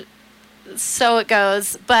 and so it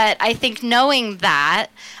goes. But I think knowing that,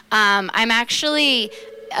 I'm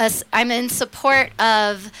in support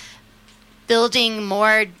of building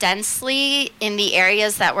more densely in the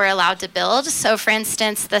areas that we're allowed to build. So, for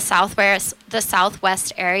instance, the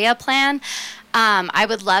Southwest area plan, I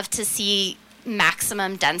would love to see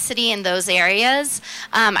maximum density in those areas.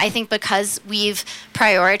 I think because we've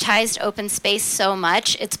prioritized open space so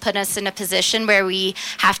much, it's put us in a position where we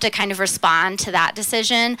have to kind of respond to that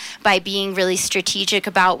decision by being really strategic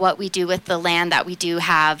about what we do with the land that we do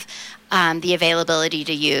have the availability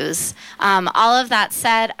to use. All of that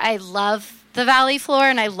said, I love the valley floor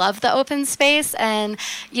and I love the open space, and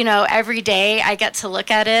every day I get to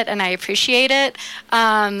look at it and I appreciate it.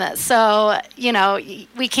 So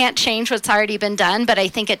we can't change what's already been done, but I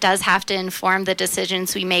think it does have to inform the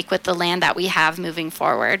decisions we make with the land that we have moving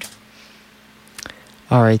forward.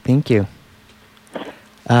 All right, thank you.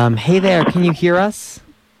 Hey there, can you hear us?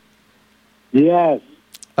 Yes.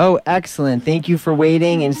 Oh, excellent. Thank you for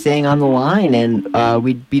waiting and staying on the line, and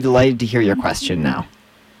we'd be delighted to hear your question now.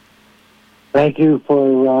 Thank you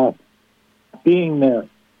for being there.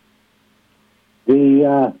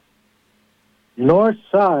 The north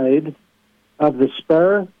side of the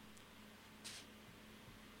spur,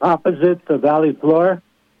 opposite the valley floor,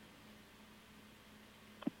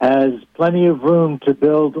 has plenty of room to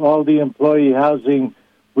build all the employee housing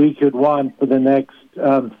we could want for the next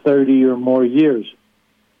 30 or more years.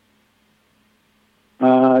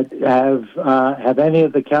 Have any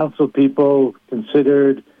of the council people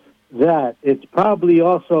considered that? It's probably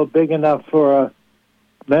also big enough for a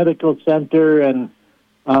medical center, and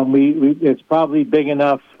it's probably big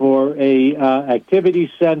enough for a activity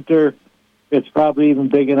center. It's probably even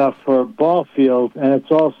big enough for a ball field, and it's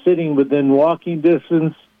all sitting within walking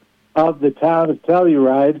distance of the town of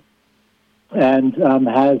Telluride, and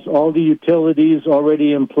has all the utilities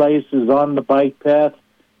already in place, is on the bike path,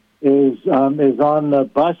 is on the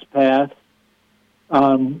bus path,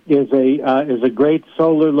 is a great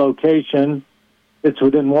solar location. It's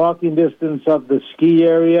within walking distance of the ski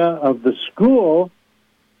area, of the school,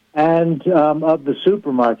 and of the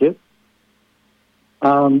supermarket.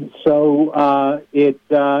 So it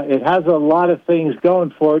has a lot of things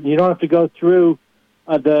going for it. You don't have to go through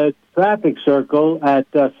the traffic circle at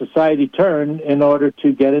Society Turn in order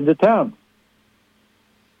to get into town.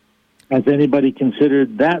 Has anybody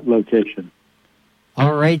considered that location?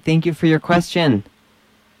 All right, thank you for your question.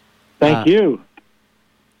 Thank you.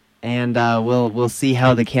 And we'll see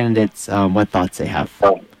how the candidates, what thoughts they have.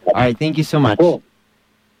 All right, thank you so much. Cool.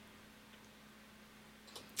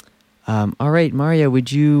 All right, Marya,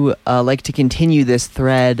 would you like to continue this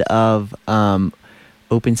thread of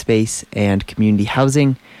open space and community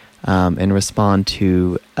housing and respond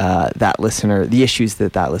to that listener, the issues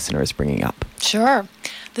that listener is bringing up? Sure.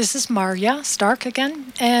 This is Marya Stark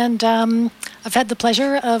again, and I've had the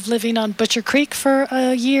pleasure of living on Butcher Creek for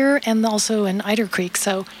a year and also in Eider Creek.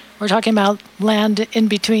 So we're talking about land in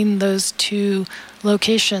between those two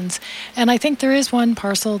locations. And I think there is one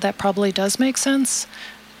parcel that probably does make sense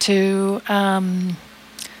to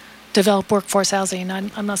develop workforce housing.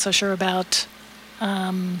 I'm not so sure about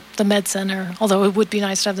the med center, although it would be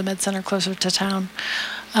nice to have the med center closer to town.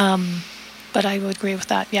 But I would agree with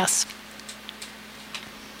that, yes.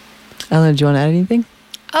 Elena, do you want to add anything?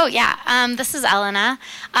 Oh, yeah. This is Elena.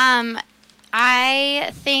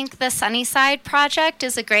 I think the Sunnyside project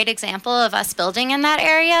is a great example of us building in that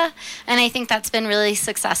area, and I think that's been really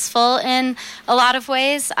successful in a lot of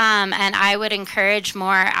ways, and I would encourage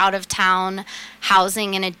more out-of-town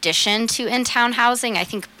housing in addition to in-town housing. I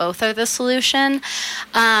think both are the solution.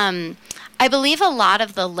 I believe a lot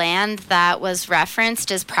of the land that was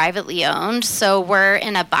referenced is privately owned, so we're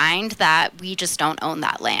in a bind that we just don't own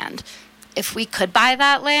that land. If we could buy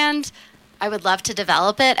that land, I would love to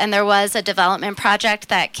develop it. And there was a development project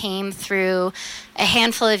that came through a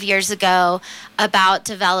handful of years ago about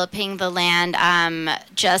developing the land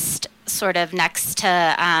just sort of next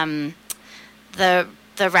to the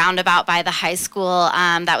roundabout by the high school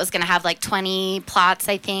that was going to have like 20 plots,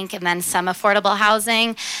 I think, and then some affordable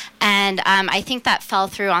housing. And I think that fell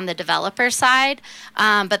through on the developer side.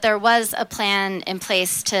 But there was a plan in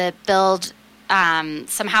place to build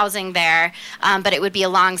some housing there, but it would be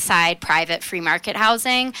alongside private free market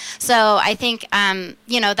housing. So I think,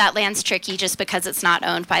 that land's tricky just because it's not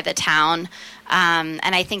owned by the town.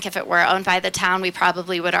 And I think if it were owned by the town, we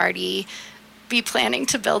probably would already be planning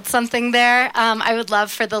to build something there. I would love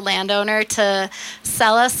for the landowner to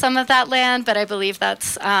sell us some of that land, but I believe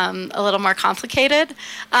that's a little more complicated.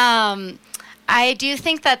 I do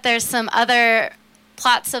think that there's some other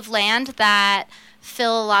plots of land that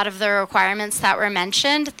fill a lot of the requirements that were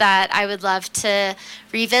mentioned that I would love to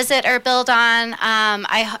revisit or build on.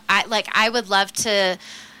 I would love to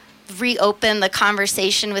reopen the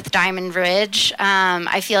conversation with Diamond Ridge.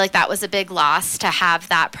 I feel like that was a big loss to have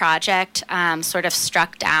that project sort of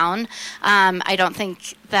struck down. I don't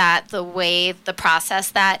think that the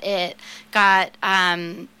process that it got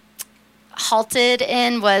halted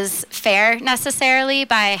in was fair necessarily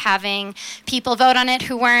by having people vote on it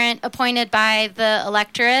who weren't appointed by the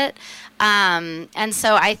electorate. And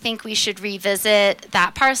so I think we should revisit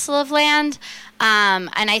that parcel of land. And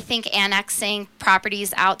I think annexing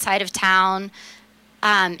properties outside of town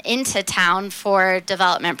into town for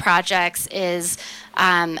development projects is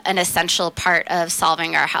an essential part of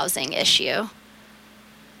solving our housing issue.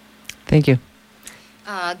 Thank you.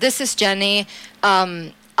 This is Jenny.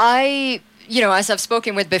 As I've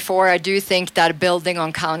spoken with before, I do think that building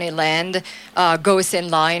on county land goes in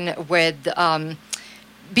line with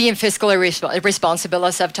being fiscally responsible,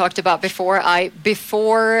 as I've talked about before.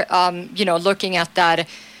 Looking at that,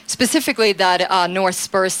 specifically that North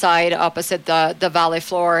Spur side opposite the valley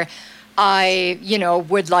floor, I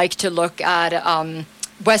would like to look at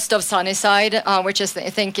west of Sunnyside, which is,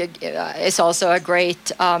 I think, is also a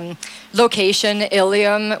great location.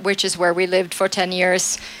 Ilium, which is where we lived for 10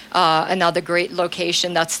 years, another great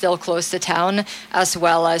location that's still close to town, as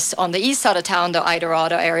well as on the east side of town, the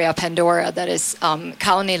Idorado area, Pandora, that is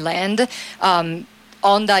county land.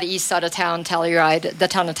 On that east side of town, Telluride, the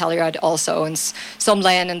town of Telluride also owns some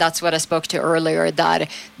land, and that's what I spoke to earlier, that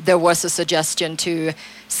there was a suggestion to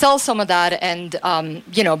sell some of that and,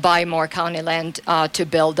 buy more county land to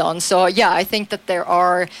build on. So, yeah, I think that there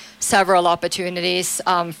are several opportunities.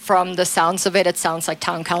 From the sounds of it, it sounds like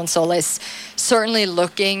town council is certainly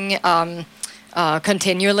looking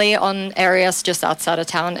continually on areas just outside of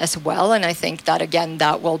town as well. And I think that, again,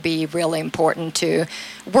 that will be really important to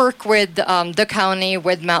work with the county,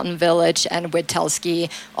 with Mountain Village, and with Telski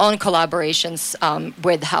on collaborations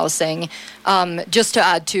with housing. Just to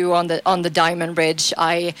add to on the Diamond Ridge,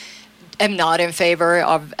 I am not in favor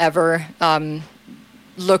of ever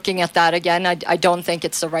looking at that again. I don't think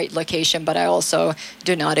it's the right location, but I also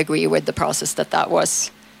do not agree with the process that was,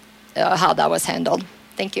 how that was handled.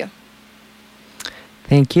 Thank you.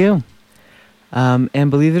 Thank you.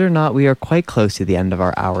 And believe it or not, we are quite close to the end of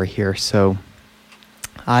our hour here. So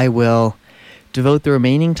I will devote the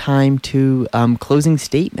remaining time to closing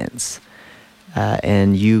statements.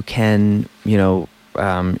 And you can,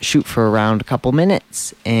 shoot for around a couple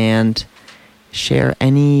minutes and share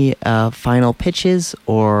any final pitches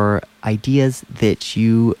or ideas that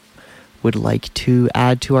you would like to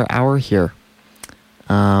add to our hour here.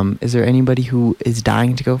 Is there anybody who is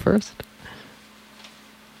dying to go first?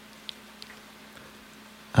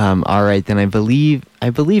 All right, then I believe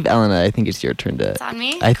Elena, I think it's your turn to. It's on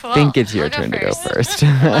me? I Cool. think it's your I'll turn to go first.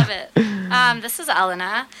 Love it. This is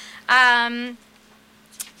Elena.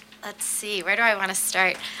 Let's see, where do I want to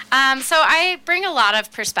start? So I bring a lot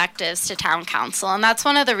of perspectives to town council, and that's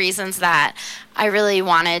one of the reasons that I really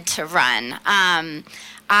wanted to run.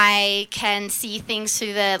 I can see things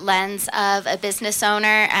through the lens of a business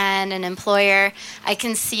owner and an employer. I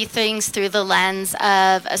can see things through the lens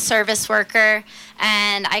of a service worker,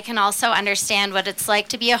 and I can also understand what it's like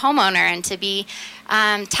to be a homeowner and to be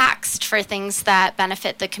taxed for things that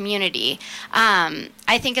benefit the community.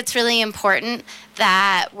 I think it's really important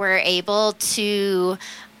that we're able to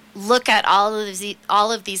look at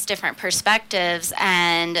all of these different perspectives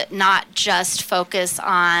and not just focus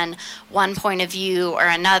on one point of view or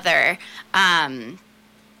another.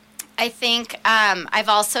 I I think I've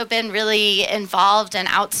also been really involved and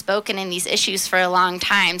outspoken in these issues for a long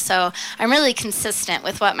time, so I'm really consistent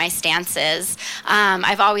with what my stance is.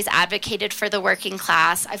 I've always advocated for the working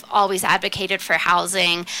class. I've always advocated for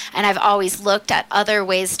housing, and I've always looked at other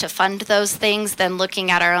ways to fund those things than looking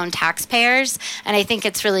at our own taxpayers, and I think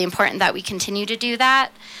it's really important that we continue to do that.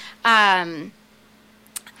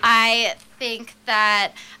 I think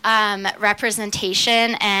that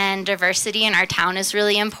representation and diversity in our town is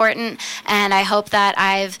really important, and I hope that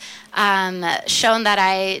I've shown that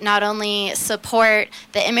I not only support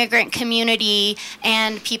the immigrant community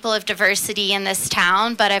and people of diversity in this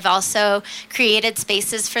town, but I've also created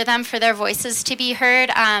spaces for them, for their voices to be heard.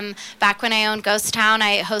 Back when I owned Ghost Town,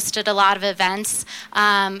 I hosted a lot of events,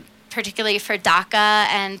 particularly for DACA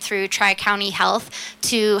and through Tri-County Health,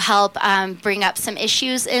 to help bring up some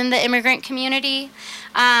issues in the immigrant community.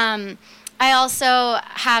 I also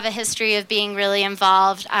have a history of being really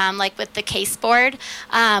involved, like with the case board.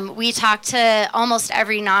 We talk to almost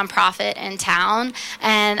every nonprofit in town,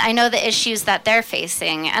 and I know the issues that they're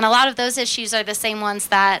facing. And a lot of those issues are the same ones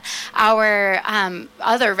that our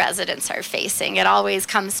other residents are facing. It always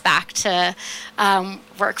comes back to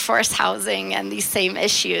workforce housing and these same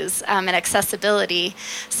issues and accessibility.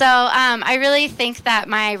 So I really think that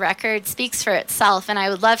my record speaks for itself, and I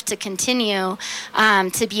would love to continue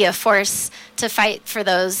to be a force to fight for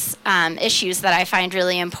those issues that I find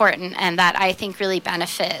really important and that I think really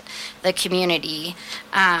benefit the community.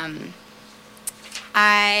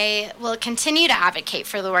 I will continue to advocate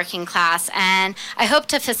for the working class, and I hope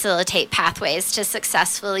to facilitate pathways to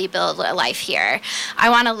successfully build a life here. I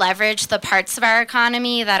want to leverage the parts of our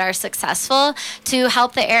economy that are successful to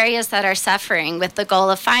help the areas that are suffering, with the goal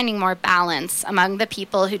of finding more balance among the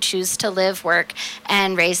people who choose to live, work,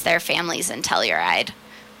 and raise their families in Telluride.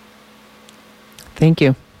 Thank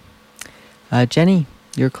you. Jenny,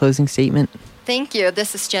 your closing statement. Thank you.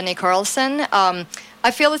 This is Jenny Carlson. I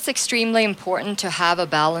feel it's extremely important to have a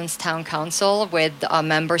balanced town council with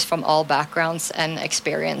members from all backgrounds and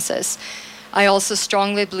experiences. I also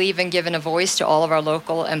strongly believe in giving a voice to all of our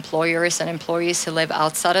local employers and employees who live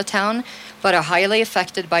outside of town, but are highly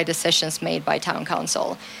affected by decisions made by town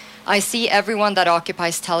council. I see everyone that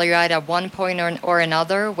occupies Telluride at one point or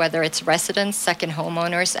another, whether it's residents, second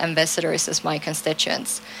homeowners, and visitors, as my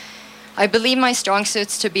constituents. I believe my strong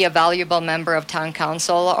suits to be a valuable member of town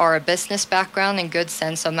council are a business background and good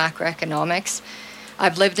sense of macroeconomics.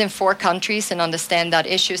 I've lived in 4 countries and understand that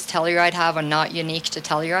issues Telluride have are not unique to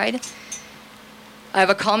Telluride. I have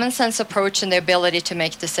a common sense approach and the ability to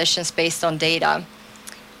make decisions based on data.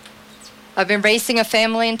 I've been raising a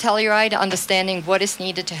family in Telluride, understanding what is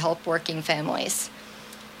needed to help working families.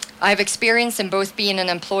 I have experience in both being an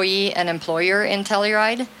employee and employer in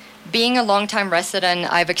Telluride. Being a longtime resident,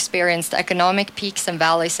 I've experienced economic peaks and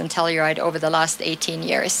valleys in Telluride over the last 18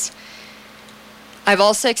 years. I've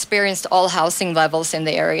also experienced all housing levels in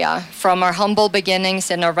the area, from our humble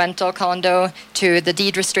beginnings in a rental condo to the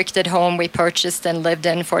deed-restricted home we purchased and lived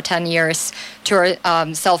in for 10 years to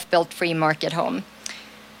our self-built free market home.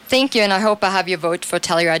 Thank you, and I hope I have your vote for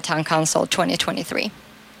Telluride Town Council 2023.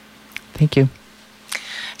 Thank you.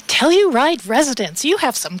 Telluride residents, you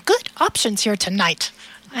have some good options here tonight,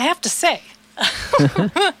 I have to say.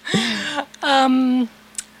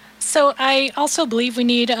 So I also believe we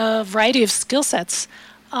need a variety of skill sets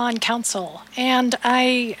on council. And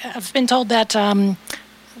I have been told that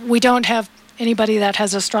we don't have anybody that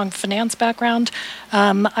has a strong finance background.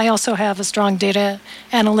 I also have a strong data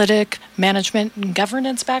analytic, management, and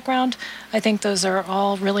governance background. I think those are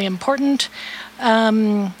all really important.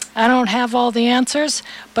 I don't have all the answers,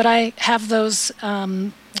 but I have those,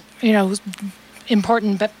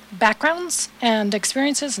 important backgrounds and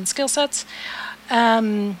experiences and skill sets.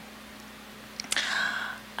 I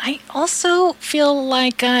also feel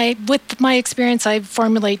like with my experience, I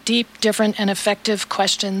formulate deep, different, and effective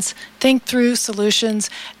questions, think through solutions,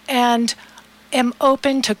 and am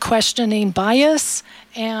open to questioning bias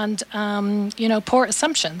and, poor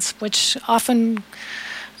assumptions, which often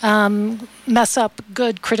mess up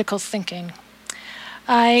good critical thinking.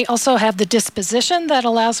 I also have the disposition that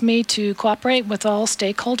allows me to cooperate with all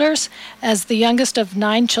stakeholders. As the youngest of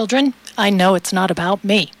 9 children, I know it's not about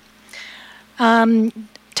me.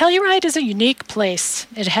 Telluride is a unique place.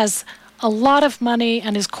 It has a lot of money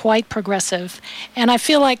and is quite progressive. And I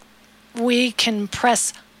feel like we can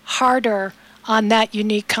press harder on that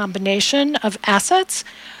unique combination of assets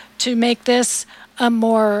to make this a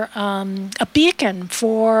beacon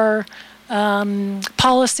for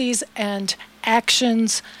policies and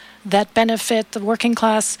actions that benefit the working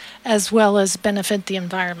class as well as benefit the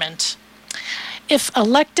environment. If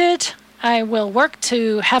elected, I will work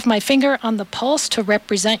to have my finger on the pulse to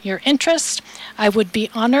represent your interests. I would be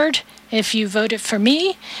honored if you voted for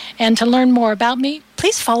me. And to learn more about me,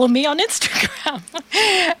 please follow me on Instagram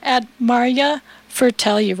at Marya for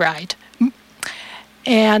Telluride.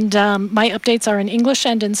 And my updates are in English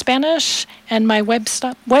and in Spanish, and my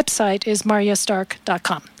website is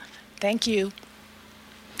maryastark.com. Thank you.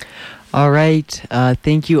 All right.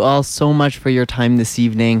 Thank you all so much for your time this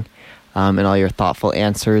evening and all your thoughtful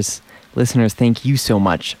answers. Listeners, thank you so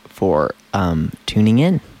much for tuning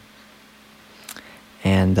in.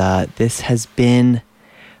 And this has been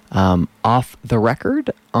Off the Record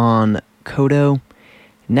on Kodo.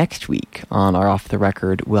 Next week on our Off the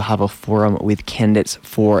Record, we'll have a forum with candidates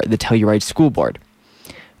for the Telluride School Board.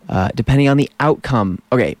 Depending on the outcome...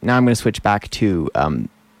 Okay, now I'm going to switch back to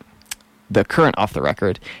the current Off the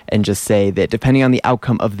Record and just say that depending on the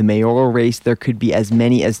outcome of the mayoral race, there could be as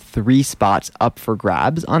many as 3 spots up for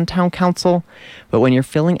grabs on town council. But when you're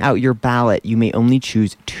filling out your ballot, you may only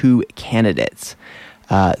choose 2 candidates.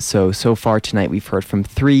 So far tonight, we've heard from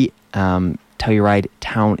 3 Telluride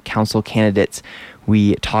town council candidates.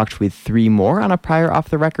 We talked with 3 more on a prior Off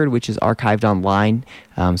the Record, which is archived online.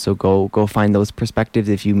 So go find those perspectives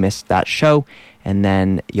if you missed that show. And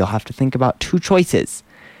then you'll have to think about 2 choices.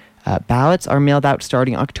 Ballots are mailed out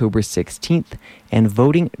starting October 16th, and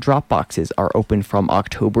voting drop boxes are open from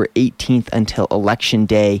October 18th until Election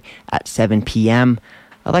Day at 7 p.m.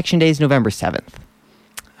 Election Day is November 7th.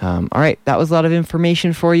 All right, that was a lot of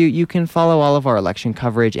information for you. You can follow all of our election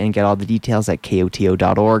coverage and get all the details at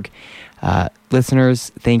koto.org.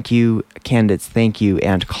 Listeners, thank you. Candidates, thank you.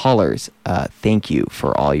 And callers, thank you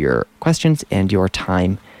for all your questions and your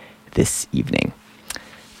time this evening.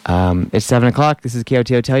 It's 7 o'clock. This is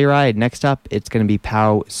KOTO Telluride. Next up, it's going to be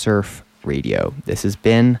POW Surf Radio. This has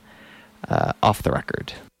been Off the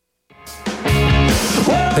Record.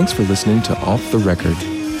 Thanks for listening to Off the Record.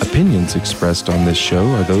 Opinions expressed on this show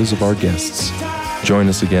are those of our guests. Join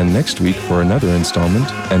us again next week for another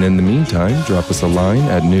installment, and in the meantime, drop us a line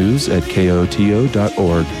at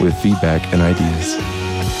news@koto.org with feedback and ideas.